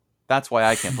 Enjoy it. That's why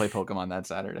I can't play Pokemon that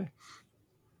Saturday.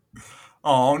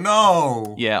 Oh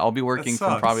no. Yeah, I'll be working from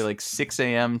sucks. probably like 6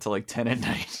 a.m. to like 10 at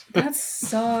night. That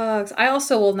sucks. I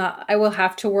also will not. I will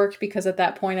have to work because at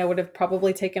that point I would have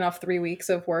probably taken off 3 weeks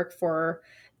of work for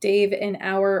Dave and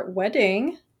our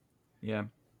wedding. Yeah.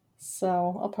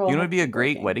 So I'll probably. You know, have it'd be a keep great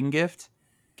working. wedding gift.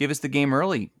 Give us the game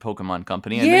early, Pokemon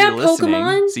Company. I Yeah, know you're listening,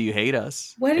 Pokemon. so you hate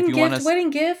us. Wedding if you gift. want us, Wedding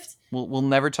gift. we'll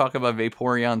never talk about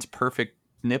Vaporeon's perfect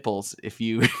nipples if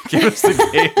you give us the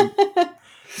game.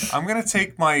 I'm gonna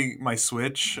take my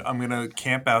Switch. I'm gonna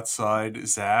camp outside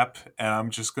Zap, and I'm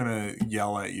just gonna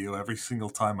yell at you every single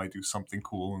time I do something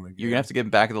cool in the game. You're gonna have to get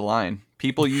back of the line.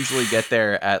 People usually get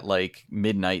there at like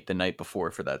midnight the night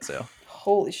before for that sale.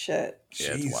 Holy shit.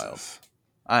 Yeah, it's wild. Jesus.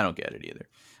 I don't get it either.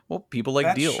 Well, people like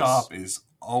That deals. shop is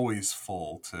always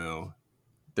full too.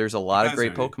 There's a lot of guys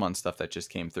great are- Pokemon stuff that just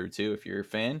came through too. If you're a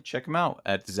fan, check them out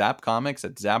at Zap Comics,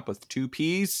 at Zap with 2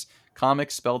 P's.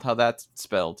 Comics spelled how that's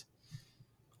spelled.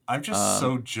 I'm just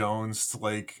so jonesed.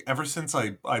 Like ever since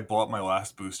I bought my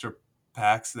last booster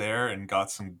packs there and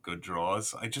got some good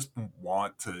draws, I just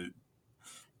want to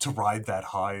ride that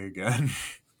high again.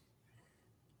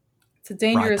 It's a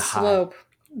dangerous the high. slope.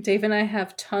 Dave and I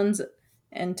have tons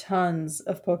and tons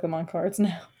of Pokemon cards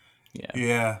now. Yeah.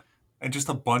 Yeah, and just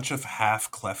a bunch of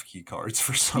half Klefki cards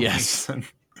for some Yes. reason.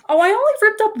 Oh, I only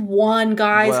ripped up one,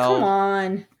 guys. Well- Come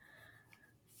on.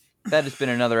 That has been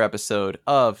another episode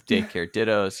of Daycare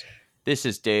Dittos. This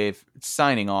is Dave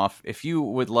signing off. If you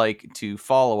would like to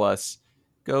follow us,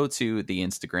 go to the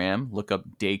Instagram, look up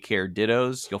Daycare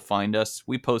Dittos. You'll find us.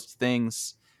 We post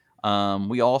things.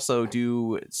 We also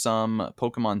do some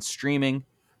Pokemon streaming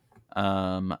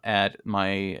at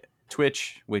my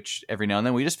Twitch, which every now and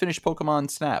then we just finished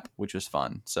Pokemon Snap, which was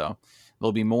fun. So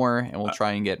there'll be more, and we'll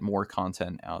try and get more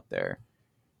content out there.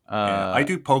 Yeah, I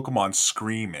do Pokemon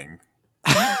screaming.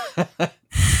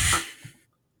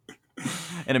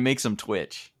 And it makes them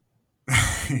twitch.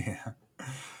 Yeah.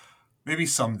 Maybe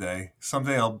someday.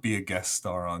 Someday I'll be a guest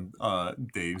star on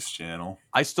Dave's channel.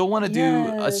 I still want to do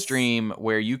a Yes. stream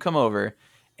where you come over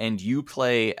and you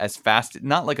play as fast,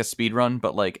 not like a speed run,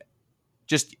 but like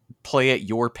just play at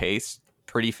your pace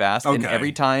pretty fast. And Okay.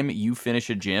 every time you finish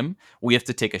a gym, we have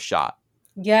to take a shot.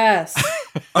 Yes.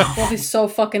 We'll be so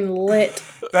fucking lit.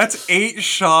 That's 8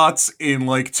 shots in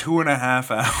like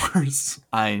 2.5 hours.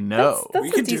 I know. That's We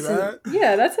a could do decent. that.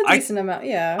 Yeah, that's a I- decent amount.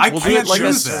 Yeah. I We'll do can't it like a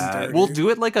choose s- that. We'll do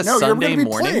it like a No, Sunday you're gonna be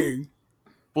morning. playing.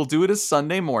 We'll do it a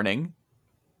Sunday morning.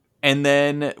 And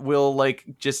then we'll like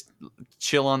just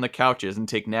chill on the couches and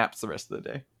take naps the rest of the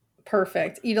day.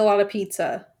 Perfect. Eat a lot of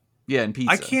pizza. Yeah, and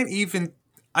pizza. I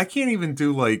can't even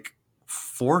do like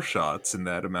 4 shots in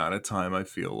that amount of time. I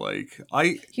feel like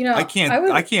I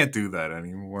can't do that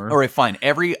anymore. All right, fine.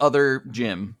 Every other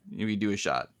gym, we do a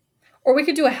shot. Or we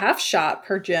could do a half shot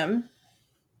per gym.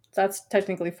 That's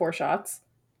technically 4 shots.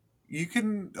 You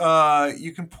can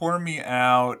pour me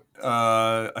out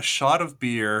a shot of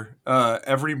beer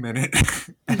every minute,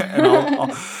 and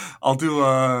I'll do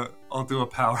a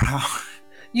power hour.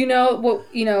 You know what?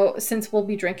 You know, since we'll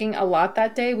be drinking a lot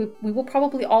that day, we will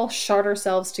probably all shard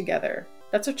ourselves together.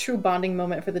 That's a true bonding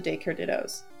moment for the daycare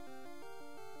dittos.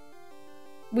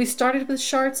 We started with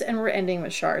sharts and we're ending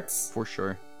with sharts. For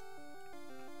sure.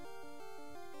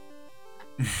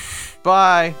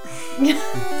 Bye.